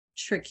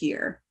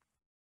trickier.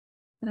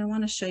 But I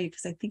want to show you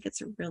because I think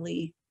it's a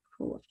really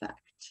cool effect.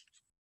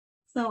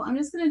 So I'm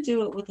just going to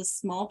do it with a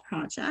small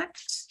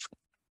project.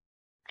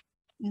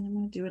 And I'm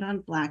going to do it on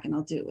black, and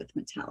I'll do it with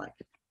metallic.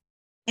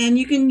 And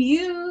you can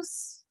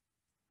use,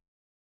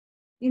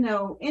 you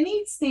know,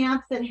 any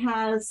stamp that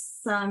has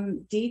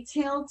some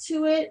detail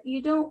to it.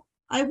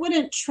 I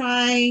wouldn't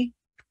try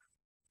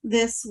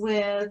this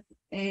with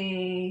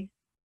a,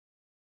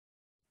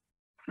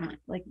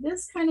 like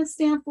this kind of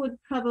stamp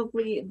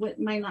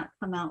might not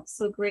come out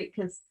so great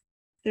because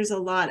there's a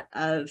lot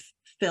of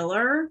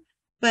filler.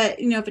 But,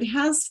 you know, if it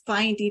has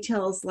fine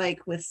details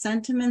like with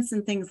sentiments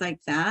and things like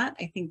that,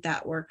 I think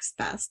that works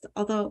best.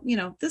 Although, you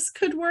know, this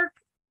could work,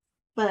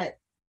 but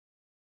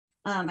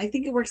I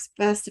think it works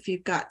best if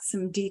you've got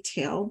some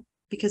detail,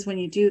 because when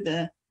you do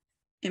the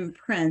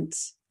imprint,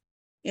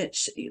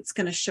 it's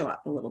going to show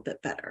up a little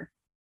bit better.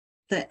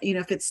 That, you know,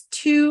 if it's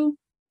too,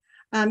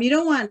 you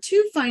don't want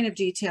too fine of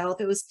detail.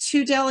 If it was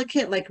too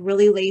delicate, like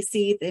really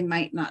lacy, they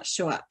might not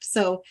show up.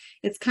 So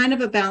it's kind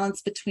of a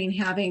balance between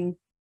having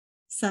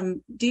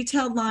some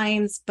detailed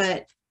lines,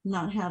 but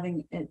not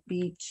having it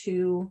be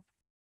too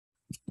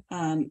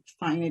fine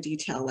a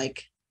detail,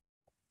 like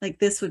Like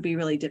this would be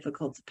really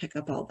difficult to pick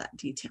up all that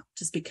detail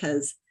just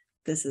because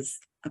this is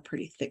a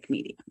pretty thick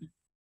medium.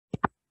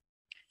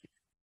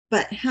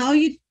 But how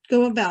you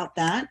go about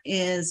that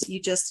is you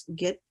just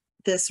get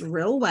this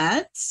real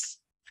wet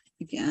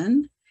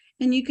again,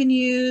 and you can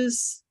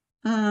use,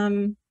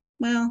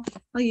 well,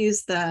 I'll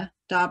use the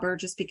dauber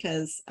just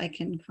because I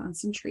can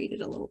concentrate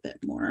it a little bit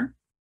more.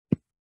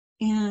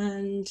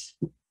 And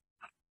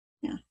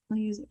yeah, I'll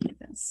use it like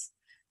this.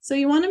 So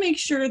you want to make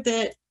sure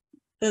that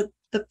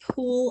the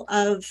pool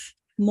of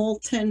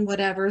molten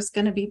whatever is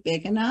going to be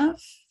big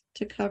enough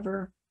to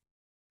cover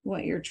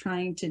what you're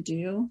trying to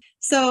do.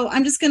 So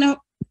I'm just going to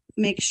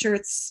make sure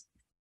it's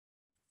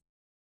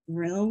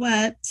real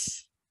wet,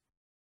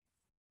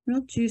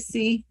 real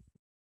juicy.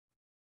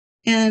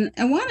 And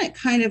I want it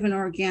kind of an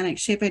organic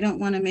shape. I don't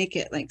want to make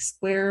it like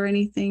square or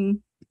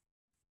anything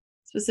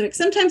specific.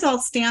 Sometimes I'll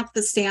stamp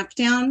the stamp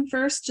down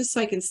first just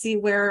so I can see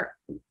where,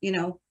 you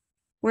know,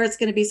 where it's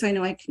going to be so I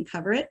know I can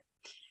cover it.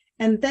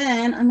 And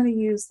then I'm going to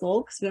use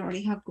gold because we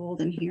already have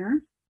gold in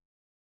here.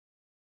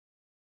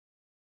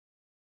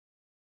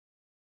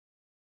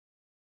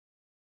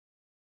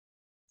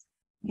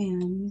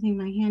 And using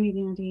my handy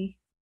dandy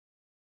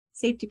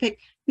safety pick.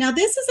 Now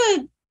this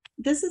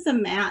is a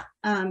mat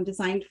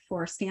designed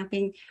for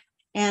stamping,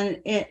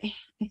 and I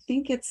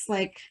think it's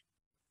like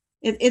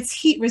it's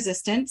heat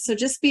resistant, so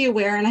just be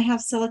aware. And I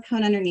have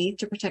silicone underneath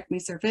to protect my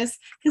surface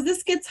because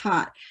this gets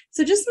hot.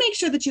 So just make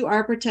sure that you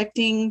are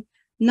protecting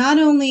not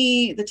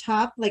only the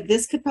top, like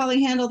this could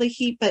probably handle the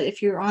heat, but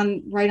if you're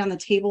right on the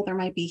table, there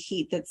might be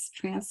heat that's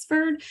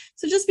transferred.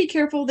 So just be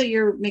careful that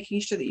you're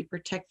making sure that you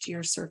protect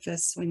your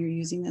surface when you're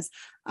using this.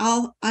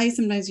 I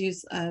sometimes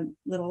use a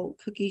little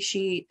cookie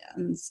sheet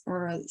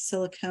or a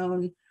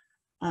silicone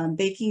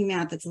baking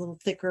mat that's a little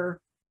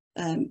thicker.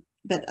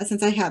 But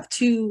since I have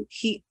 2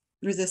 heat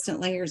resistant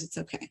layers, it's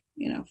okay,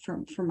 you know,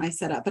 for my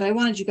setup. But I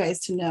wanted you guys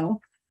to know.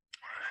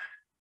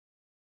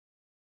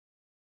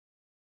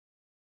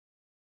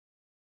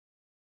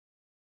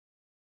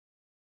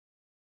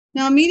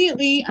 Now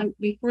immediately,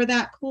 before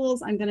that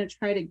cools, I'm going to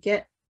try to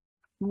get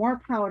more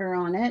powder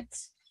on it.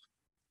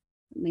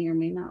 It may or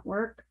may not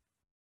work.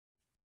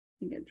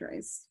 I think it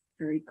dries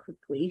very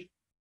quickly.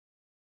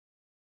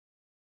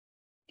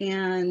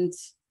 And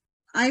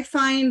I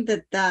find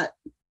that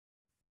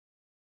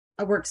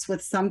works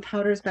with some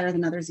powders better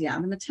than others. Yeah,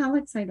 the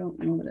metallics, I don't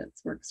know that it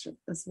works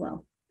as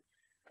well.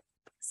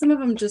 Some of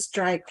them just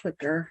dry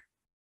quicker.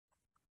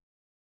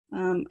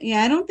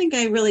 Yeah, I don't think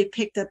I really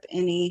picked up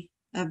any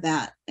of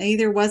that. I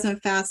either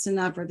wasn't fast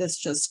enough or this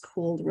just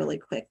cooled really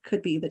quick.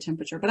 Could be the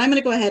temperature, but I'm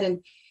going to go ahead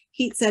and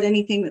heat set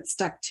anything that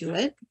stuck to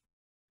it.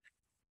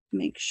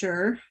 Make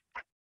sure.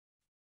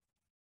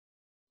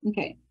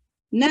 Okay,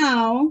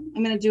 now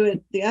I'm going to do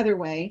it the other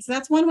way. So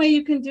that's one way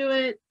you can do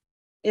it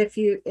if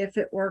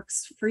it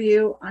works for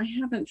you. I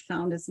haven't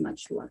found as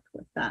much luck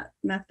with that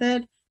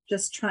method,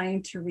 just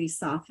trying to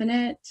re-soften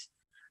it.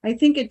 I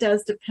think it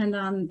does depend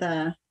on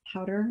the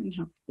powder and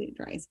how quickly it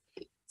dries.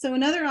 So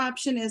another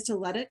option is to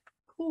let it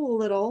cool a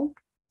little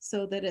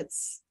so that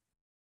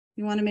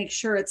you want to make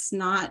sure it's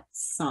not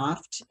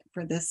soft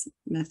for this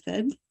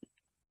method.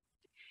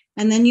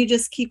 And then you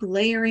just keep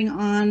layering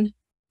on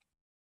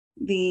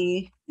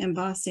the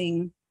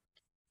embossing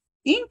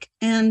ink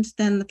and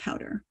then the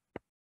powder.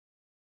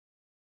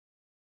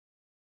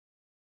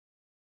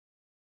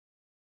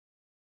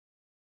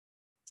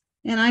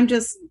 And I'm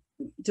just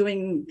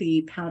doing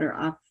the powder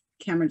off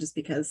camera just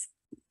because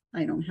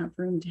I don't have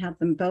room to have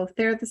them both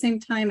there at the same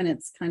time, and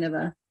it's kind of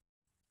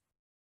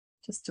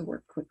just to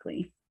work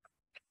quickly.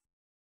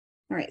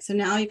 All right, so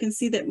now you can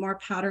see that more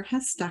powder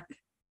has stuck,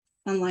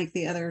 unlike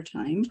the other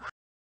time.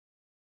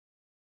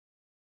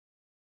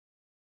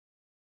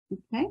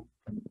 Okay,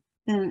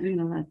 then I'm going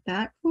to let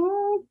that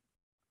cool.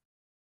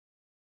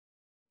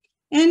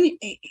 And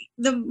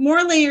the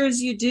more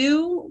layers you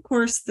do, of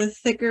course, the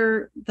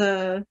thicker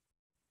the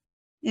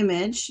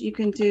image. You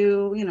can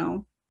do, you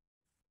know,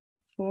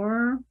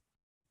 4,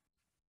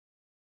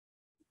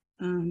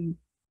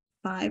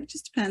 5,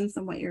 just depends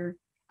on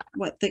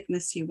what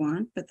thickness you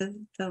want. But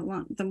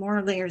the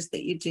more layers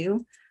that you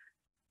do,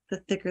 the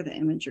thicker the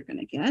image you're going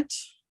to get.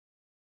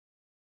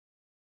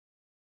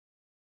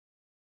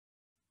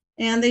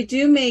 And they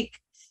do make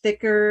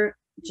thicker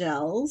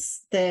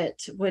gels that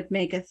would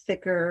make a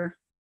thicker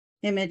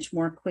image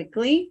more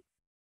quickly,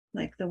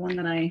 like the one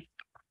that I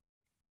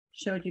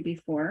showed you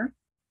before.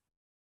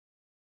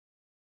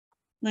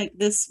 Like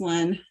this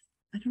one,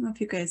 I don't know if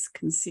you guys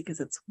can see because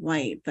it's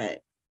white,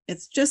 but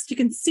it's just, you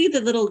can see the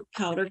little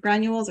powder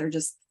granules are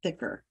just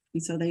thicker.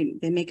 And so they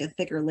make a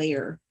thicker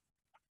layer.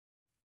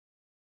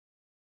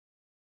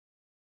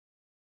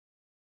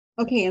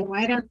 Okay, and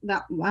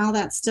while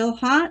that's still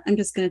hot, I'm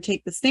just going to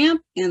take the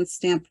stamp and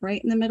stamp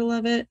right in the middle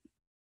of it.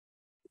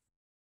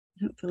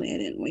 Hopefully I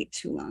didn't wait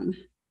too long.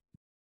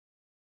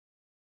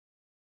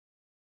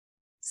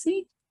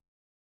 See?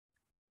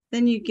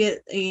 Then you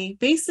get a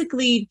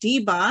basically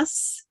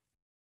deboss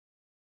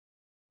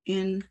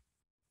in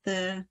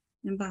the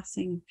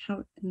embossing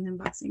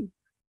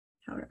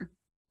powder.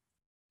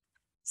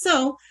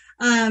 So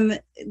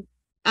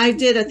I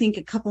did, I think,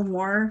 a couple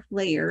more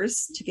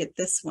layers to get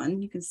this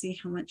one. You can see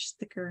how much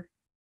thicker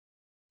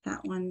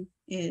that one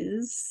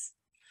is.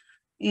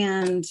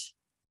 And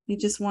you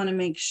just want to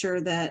make sure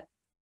that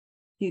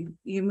you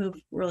move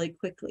really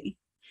quickly.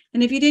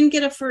 And if you didn't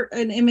get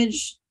an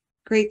image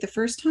great the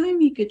first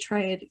time, you could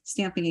try it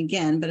stamping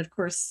again. But of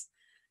course,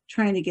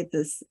 trying to get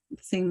this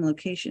same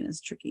location is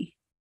tricky.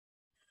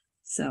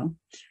 So,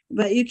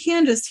 but you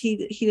can just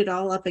heat it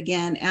all up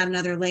again, add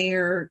another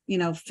layer, you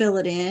know, fill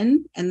it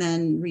in, and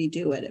then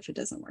redo it if it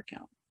doesn't work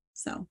out.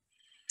 So,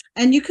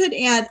 and you could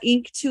add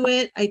ink to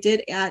it. I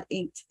did add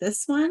ink to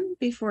this one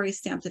before I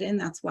stamped it in.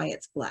 That's why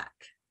it's black,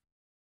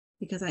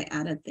 because I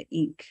added the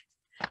ink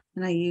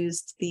and I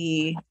used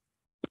the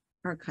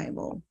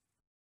archival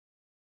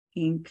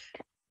ink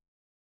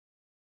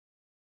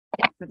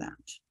for that.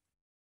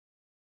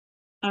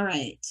 All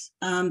right.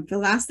 The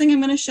last thing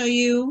I'm going to show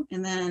you,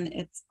 and then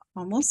it's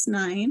almost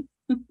 9.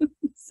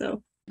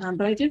 So,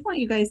 but I did want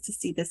you guys to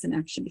see this in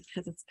action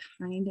because it's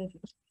kind of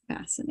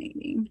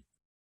fascinating,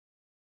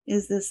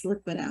 is this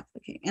liquid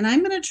applique. And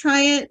I'm going to try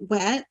it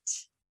wet,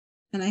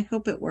 and I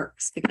hope it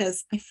works,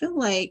 because I feel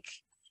like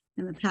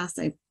in the past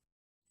I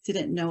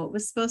didn't know it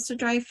was supposed to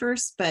dry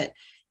first, but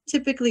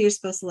typically you're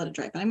supposed to let it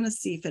dry. But I'm going to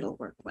see if it'll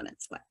work when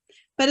it's wet.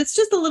 But it's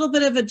just a little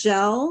bit of a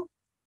gel.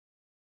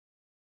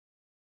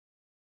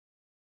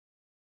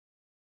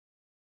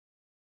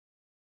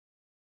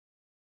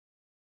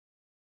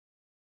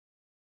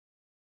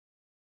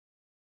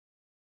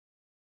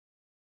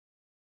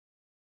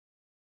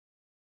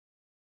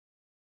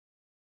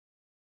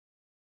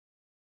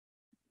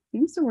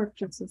 Seems to work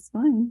just as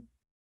fine.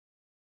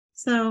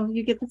 So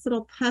you get this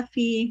little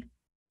puffy,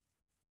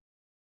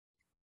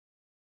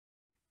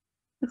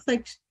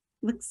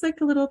 looks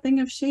like a little thing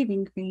of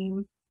shaving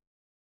cream.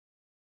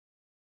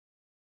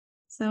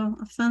 So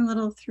a fun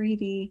little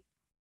 3D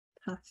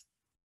puff.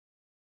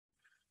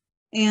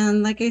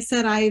 And like I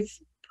said, I've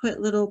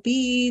put little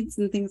beads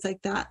and things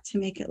like that to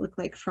make it look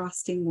like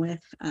frosting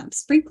with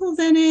sprinkles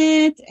in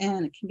it,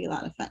 and it can be a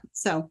lot of fun.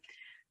 So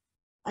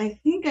I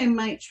think I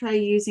might try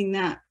using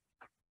that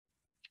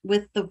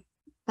with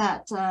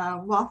that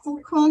waffle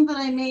cone that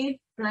I made,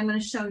 that I'm going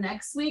to show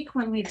next week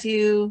when we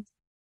do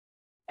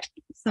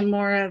some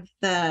more of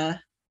the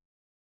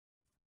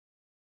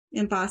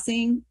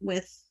embossing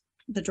with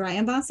the dry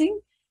embossing,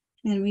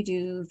 and we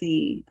do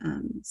the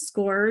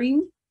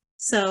scoring.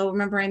 So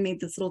remember, I made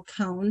this little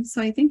cone,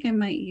 so I think I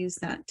might use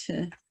that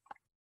to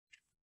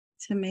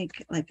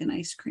make like an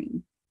ice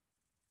cream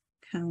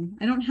cone.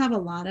 I don't have a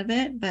lot of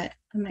it, but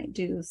I might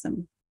do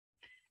some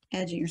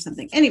edging or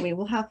something. Anyway,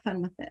 we'll have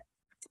fun with it.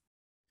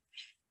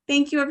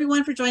 Thank you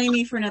everyone for joining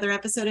me for another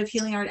episode of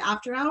Healing Art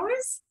After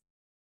Hours.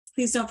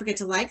 Please don't forget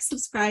to like,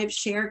 subscribe,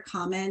 share,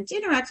 comment,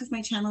 interact with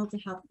my channel to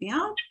help me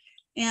out.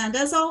 And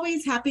as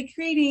always, happy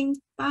creating.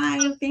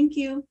 Bye. Thank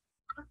you.